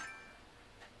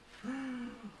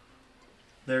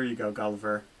 There you go,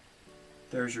 Gulliver.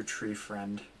 There's your tree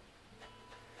friend.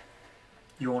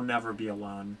 You will never be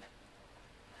alone.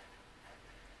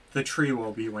 The tree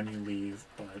will be when you leave,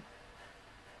 but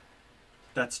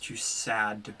that's too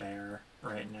sad to bear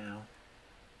right now.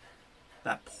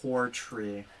 That poor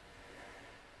tree.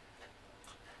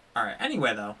 Alright,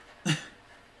 anyway though.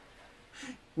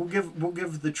 We'll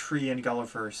give the tree and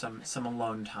Gulliver some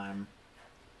alone time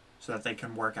so that they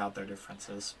can work out their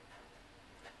differences.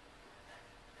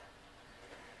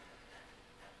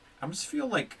 I just feel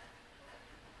like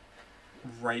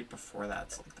right before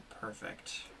that's like the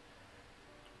perfect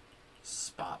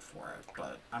spot for it,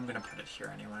 but I'm gonna put it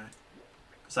here anyway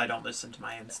because I don't listen to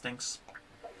my instincts.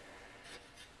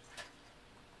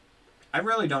 I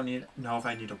really don't know if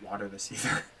I need to water this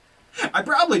either. I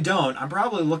probably don't. I'm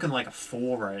probably looking like a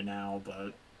fool right now,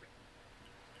 but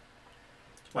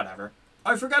whatever.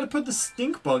 Oh, I forgot to put the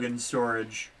stink bug in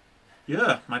storage.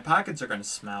 Yeah, my pockets are gonna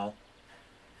smell.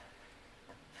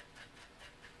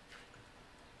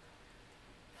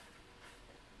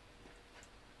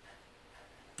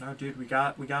 Oh, dude, we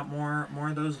got more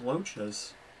of those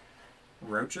loaches.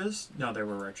 Roaches? No, they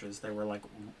were roaches. They were like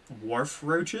wharf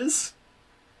roaches.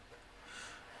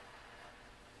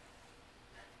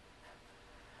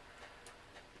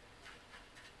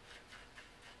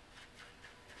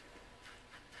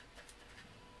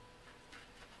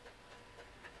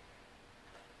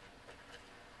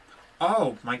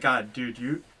 Oh my god,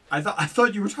 dude, I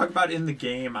thought you were talking about in the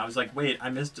game. I was like, wait,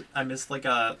 I missed like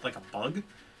a bug?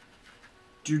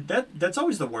 Dude, that's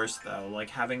always the worst though, like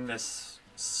having this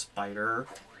spider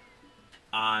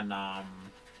on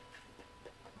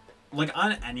like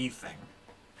on anything.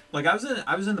 Like I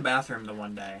was in the bathroom the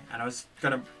one day and I was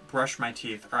gonna brush my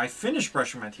teeth, or I finished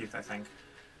brushing my teeth, I think.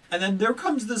 And then there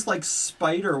comes this like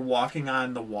spider walking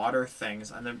on the water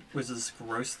things, and there was this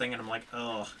gross thing, and I'm like,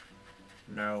 ugh,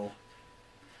 no.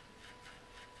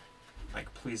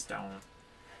 Like, please don't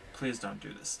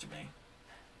do this to me.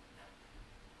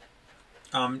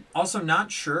 Also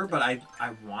not sure, but I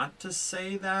want to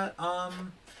say that,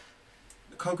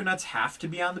 coconuts have to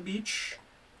be on the beach.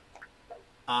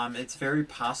 It's very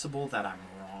possible that I'm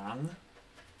wrong,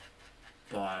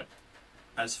 but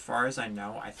as far as I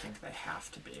know, I think they have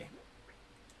to be.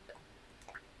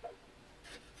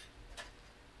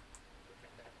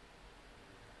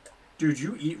 Dude,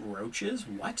 you eat roaches?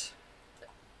 What?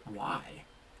 Why?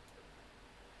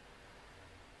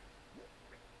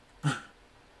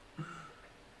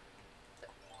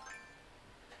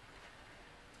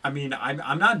 I mean,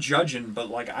 I'm not judging,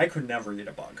 but like I could never eat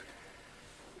a bug,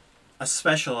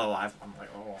 especially alive. I'm like,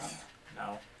 oh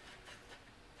no.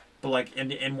 But like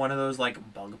in one of those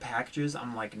like bug packages,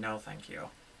 I'm like, no, thank you.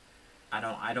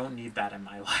 I don't need that in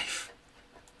my life.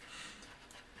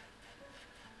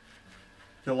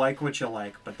 You like what you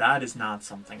like, but that is not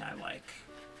something I like.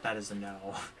 That is a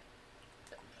no.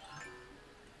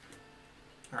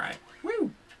 Alright.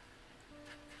 Woo!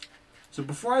 So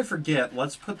before I forget,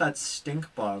 let's put that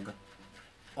stink bug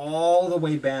all the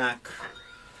way back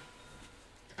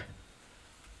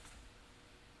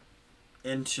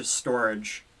into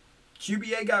storage.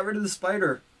 QBA got rid of the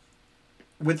spider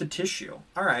with the tissue.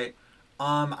 Alright.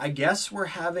 I guess we're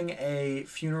having a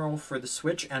funeral for the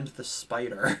Switch and the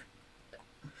spider.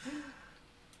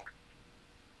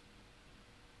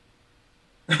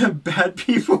 Bad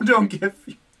people don't get...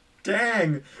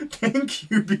 Dang. Dang,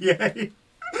 QBA.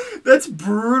 That's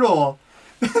brutal.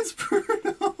 That's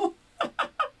brutal.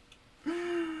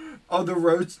 Oh, the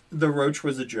roach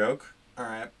was a joke?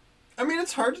 Alright. I mean,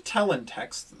 it's hard to tell in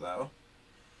text, though.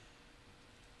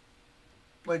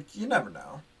 Like, you never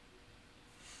know.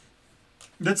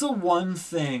 That's the one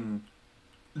thing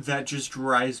that just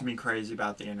drives me crazy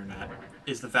about the internet,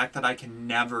 is the fact that I can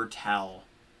never tell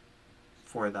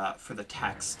for the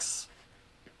texts.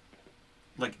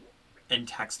 Like, in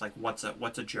text, like, what's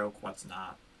a joke, what's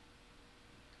not.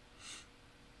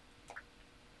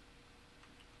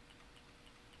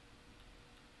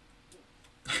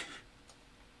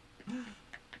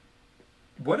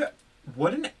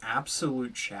 What an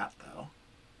absolute chat, though.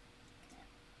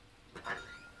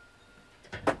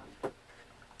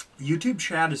 YouTube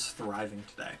chat is thriving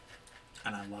today,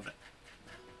 and I love it.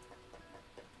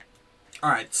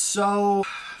 Alright, so...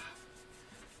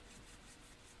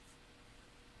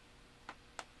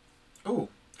 Oh,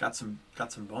 got some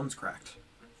bones cracked.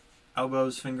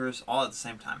 Elbows, fingers, all at the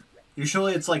same time.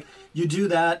 Usually it's like you do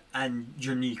that and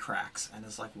your knee cracks, and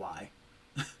it's like, why?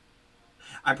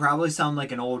 I probably sound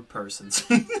like an old person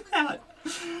saying that.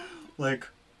 Like,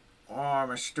 oh,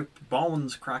 my stupid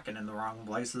bones cracking in the wrong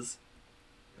places.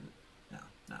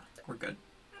 No, we're good.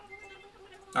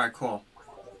 Alright, cool.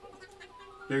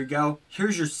 There you go.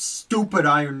 Here's your stupid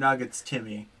iron nuggets,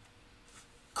 Timmy.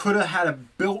 Could have had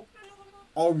it built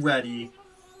already,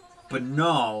 but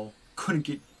no, couldn't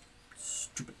get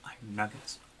stupid iron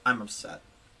nuggets. I'm upset.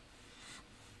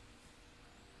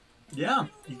 Yeah,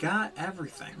 you got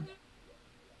everything.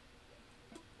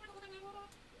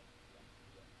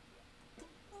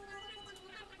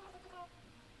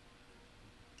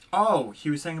 Oh, he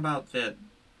was saying about the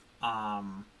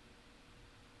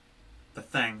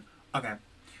thing. Okay.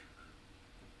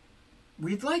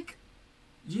 We'd like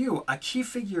you, a key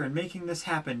figure in making this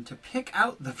happen, to pick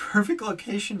out the perfect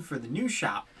location for the new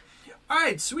shop.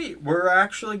 Alright, sweet. We're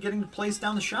actually getting to place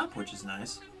down the shop, which is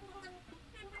nice.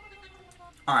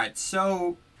 Alright,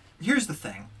 so here's the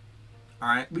thing.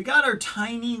 Alright, we got our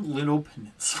tiny little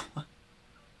peninsula.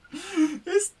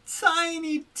 This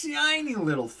tiny, tiny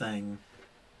little thing.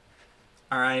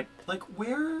 Alright, like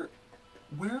where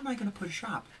am I gonna put a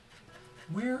shop?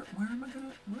 Where am I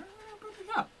gonna put the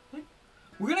shop? Like,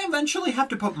 we're gonna eventually have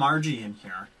to put Margie in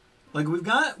here. Like we've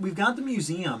got the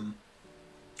museum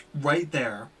right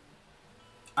there.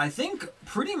 I think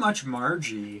pretty much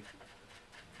Margie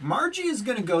is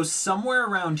gonna go somewhere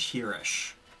around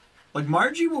here-ish. Like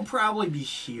Margie will probably be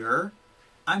here,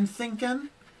 I'm thinking.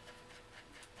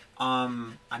 I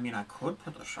mean I could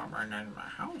put the shop right next to my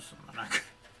house and then I could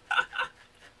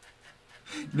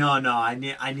No, I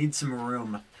need some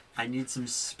room. I need some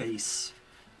space.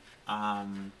 I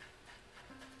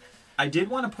did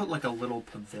want to put like a little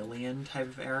pavilion type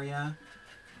of area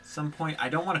at some point. I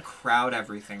don't want to crowd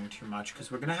everything too much because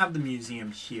we're going to have the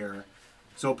museum here.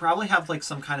 So we'll probably have like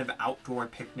some kind of outdoor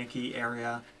picnic-y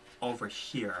area over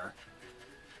here.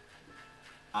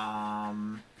 I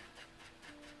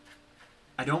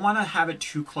don't want to have it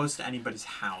too close to anybody's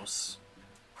house.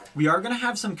 We are going to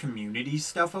have some community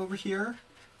stuff over here.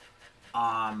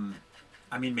 I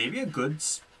mean, maybe a good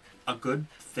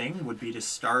thing would be to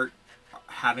start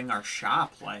having our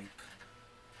shop, like,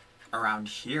 around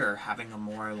here, having a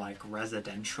more, like,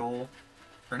 residential,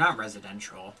 or not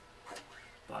residential,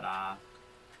 but,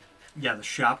 yeah, the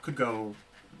shop could go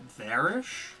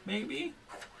there-ish, maybe?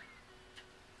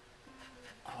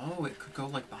 Oh, it could go,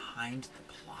 like, behind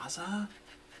the plaza?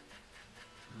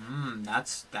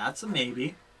 That's a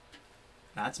maybe.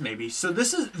 That's maybe. So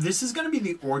this is going to be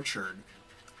the orchard.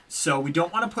 So we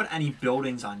don't want to put any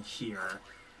buildings on here.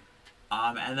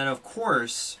 And then, of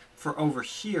course, for over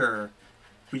here,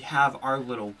 we have our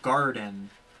little garden.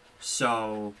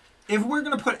 So if we're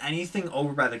going to put anything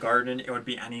over by the garden, it would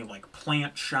be any, like,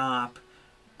 plant shop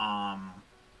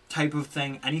type of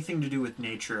thing. Anything to do with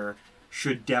nature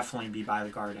should definitely be by the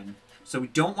garden. So we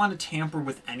don't want to tamper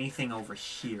with anything over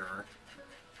here.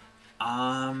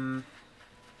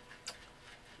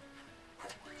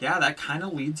 Yeah, that kind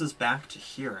of leads us back to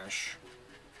here-ish.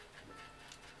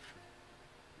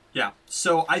 Yeah,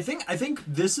 so I think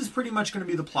this is pretty much going to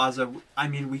be the plaza. I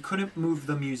mean, we couldn't move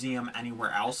the museum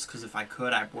anywhere else, because if I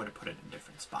could, I would have put it in a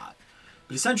different spot.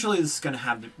 But essentially, this is going to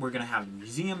have we're going to have the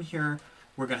museum here.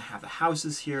 We're going to have the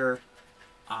houses here.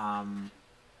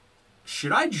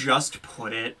 Should I just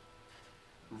put it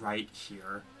right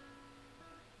here?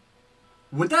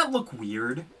 Would that look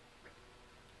weird?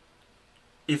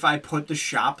 If I put the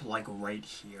shop, like, right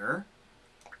here?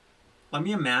 Let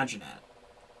me imagine it.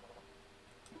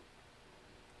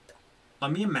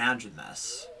 Let me imagine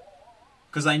this.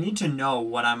 Because I need to know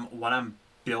what I'm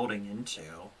building into.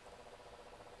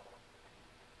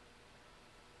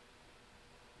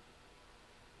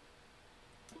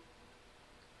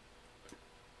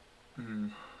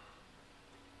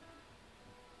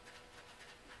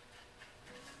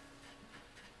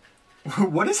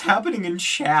 What is happening in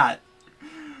chat?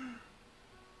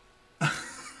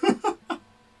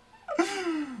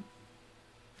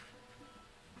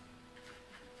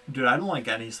 Dude, I don't like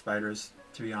any spiders,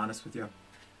 to be honest with you.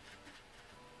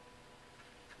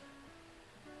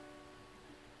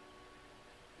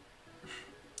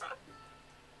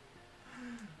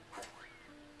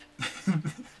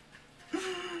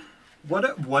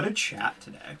 What a chat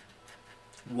today.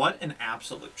 What an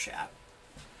absolute chat.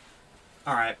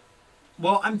 Alright.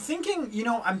 Well, I'm thinking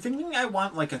I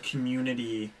want like a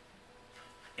community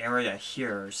area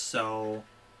here, so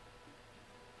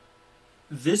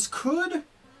this could...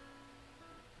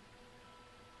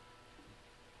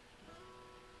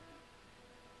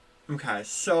 Okay,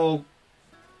 so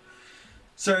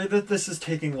sorry that this is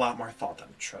taking a lot more thought than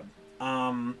it should.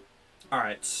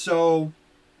 Alright, so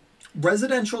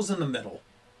residential's in the middle.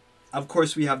 Of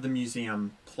course, we have the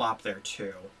museum plop there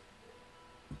too.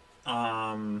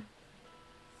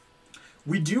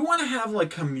 We do want to have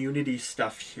like community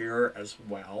stuff here as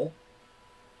well.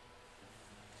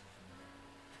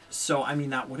 So, I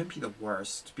mean, that wouldn't be the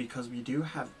worst because we do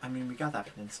have, I mean, we got that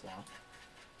peninsula.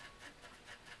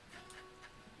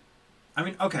 I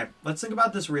mean, okay, let's think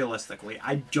about this realistically.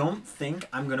 I don't think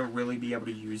I'm going to really be able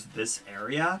to use this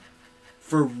area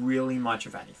for really much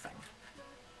of anything.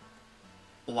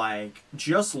 Like,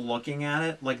 just looking at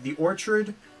it, like the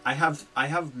orchard, I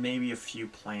have maybe a few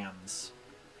plans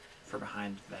for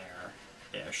behind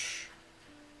there-ish.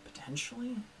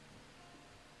 Potentially?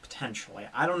 Potentially.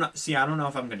 I don't know. See, I don't know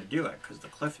if I'm going to do it because the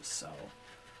cliff is so...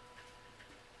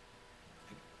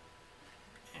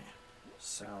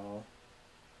 So...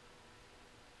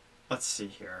 Let's see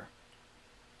here.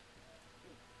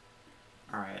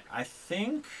 Alright, I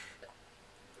think...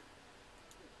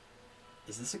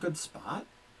 Is this a good spot?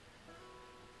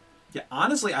 Yeah,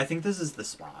 honestly, I think this is the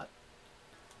spot.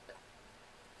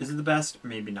 Is it the best?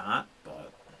 Maybe not,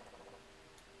 but...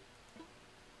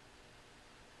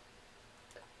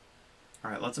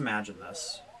 Alright, let's imagine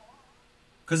this.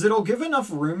 Because it'll give enough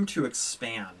room to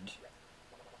expand.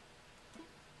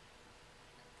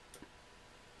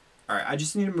 Alright, I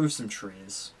just need to move some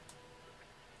trees.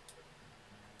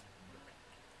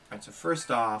 Alright, so first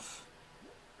off...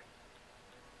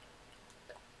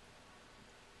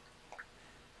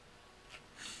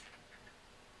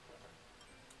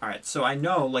 Alright, so I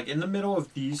know, like, in the middle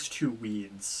of these two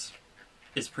weeds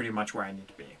is pretty much where I need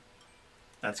to be.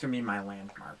 That's going to be my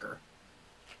land marker.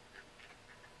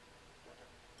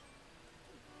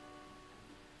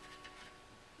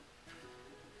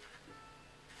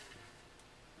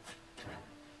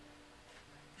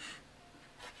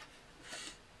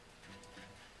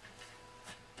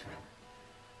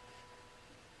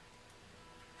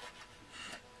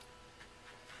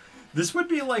 This would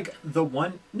be like the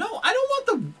one... No, I don't want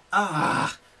the...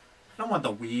 I don't want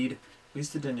the weed. At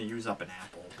least it didn't use up an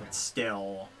apple, but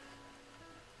still.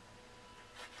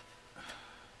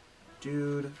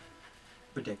 Dude.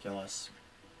 Ridiculous.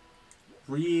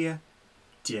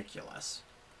 Ridiculous.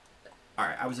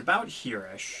 Alright, I was about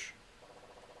here-ish.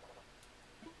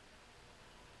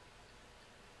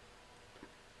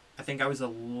 I think I was a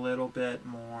little bit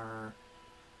more...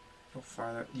 A little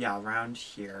farther... Yeah, around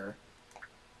here.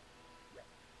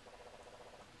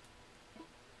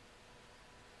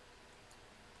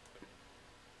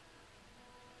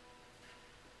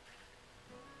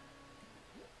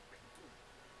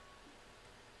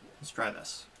 Let's try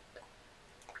this.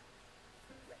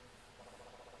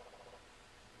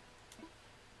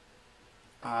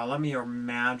 Let me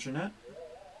imagine it.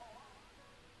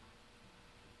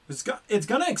 It's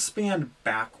gonna expand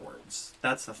backwards.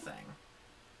 That's the thing.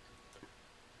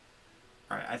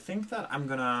 Alright, I think that I'm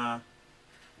gonna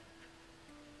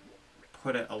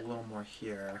put it a little more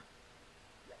here.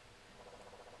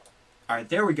 Alright,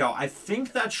 there we go. I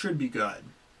think that should be good.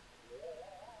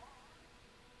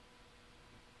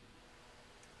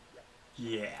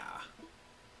 Yeah.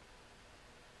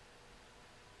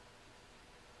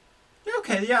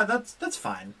 Okay, yeah, that's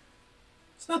fine.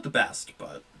 It's not the best,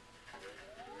 but...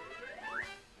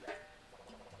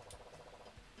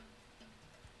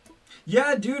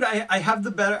 Yeah, dude, I have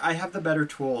the better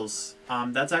tools.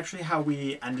 That's actually how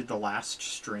we ended the last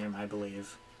stream, I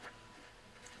believe.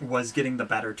 Was getting the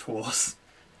better tools.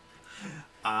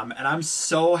 And I'm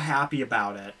so happy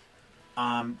about it.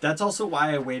 That's also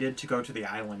why I waited to go to the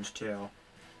island, too.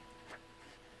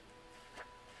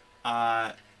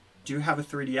 Do you have a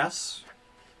 3DS?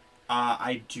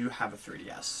 I do have a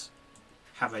 3DS.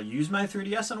 Have I used my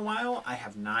 3DS in a while? I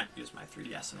have not used my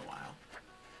 3DS in a while.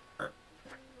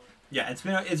 Yeah, it's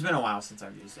been a while since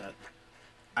I've used it.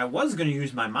 I was gonna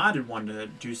use my modded one to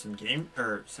do some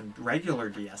some regular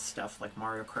DS stuff like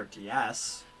Mario Kart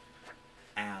DS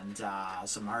and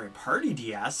some Mario Party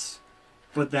DS,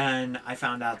 but then I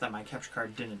found out that my capture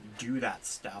card didn't do that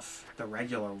stuff, the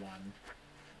regular one.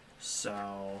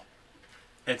 So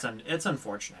it's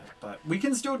unfortunate, but we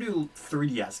can still do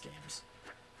 3DS games.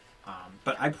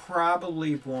 But I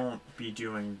probably won't be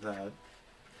doing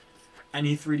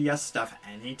any 3DS stuff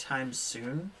anytime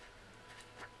soon.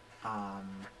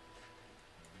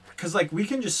 Because, like, we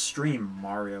can just stream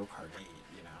Mario Kart 8,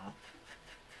 you know?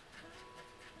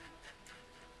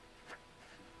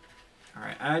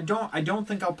 Alright, I don't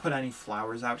think I'll put any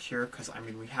flowers out here, because, I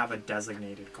mean, we have a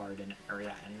designated garden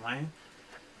area anyway.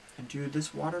 And, dude,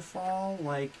 this waterfall,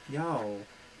 like, yo.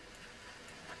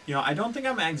 You know, I don't think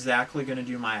I'm exactly going to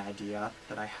do my idea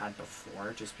that I had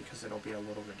before, just because it'll be a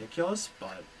little ridiculous,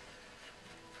 but...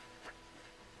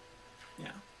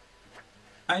 yeah.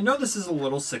 I know this is a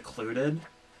little secluded,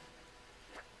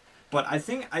 but I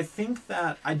think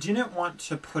that I didn't want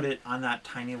to put it on that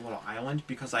tiny little island,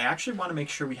 because I actually want to make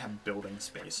sure we have building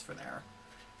space for there.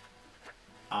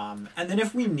 And then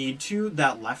if we need to,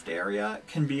 that left area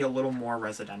can be a little more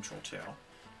residential too.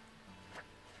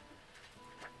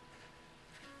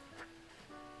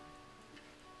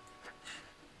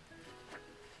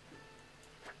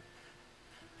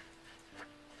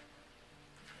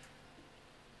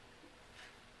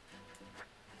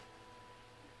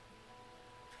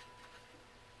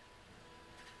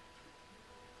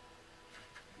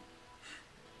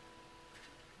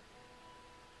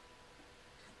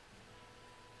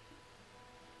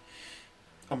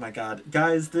 Oh my god.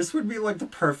 Guys, this would be like the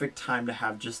perfect time to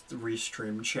have just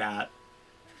restream chat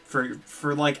for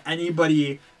like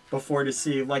anybody before to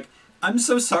see. Like, I'm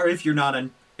so sorry if you're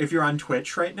on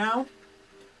Twitch right now.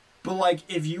 But like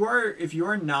if you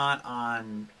are not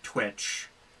on Twitch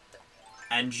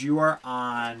and you are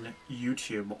on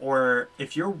YouTube, or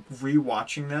if you're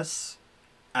rewatching this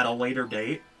at a later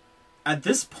date, at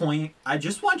this point, I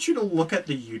just want you to look at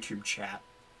the YouTube chat.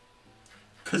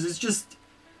 'Cause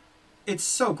it's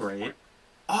so great.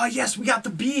 Oh, yes, we got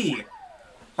the bee.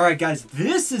 All right, guys,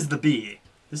 this is the bee.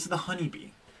 This is the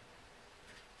honeybee.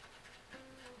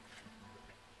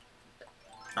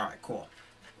 All right, cool.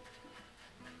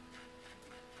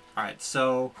 All right,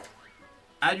 so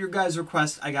at your guys'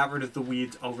 request, I got rid of the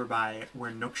weeds over by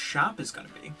where Nook's shop is going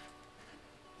to be.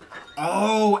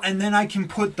 Oh, and then I can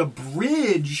put the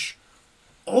bridge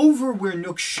over where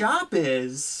Nook's shop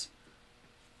is.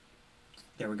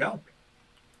 There we go.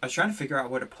 I was trying to figure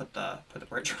out where to put the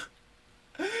bridge.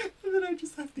 And then I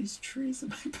just have these trees in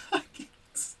my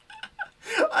pockets.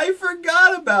 I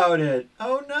forgot about it.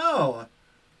 Oh no.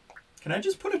 Can I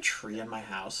just put a tree in my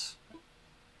house?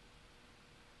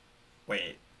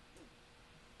 Wait.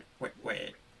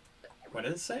 Wait. What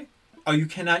did it say? Oh, you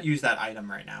cannot use that item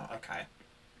right now. Okay.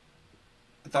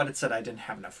 I thought it said I didn't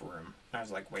have enough room. I was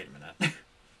like, wait a minute.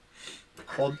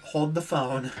 Hold the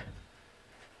phone.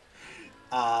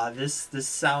 This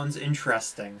sounds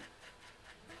interesting.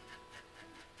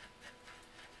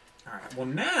 Alright, well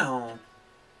now,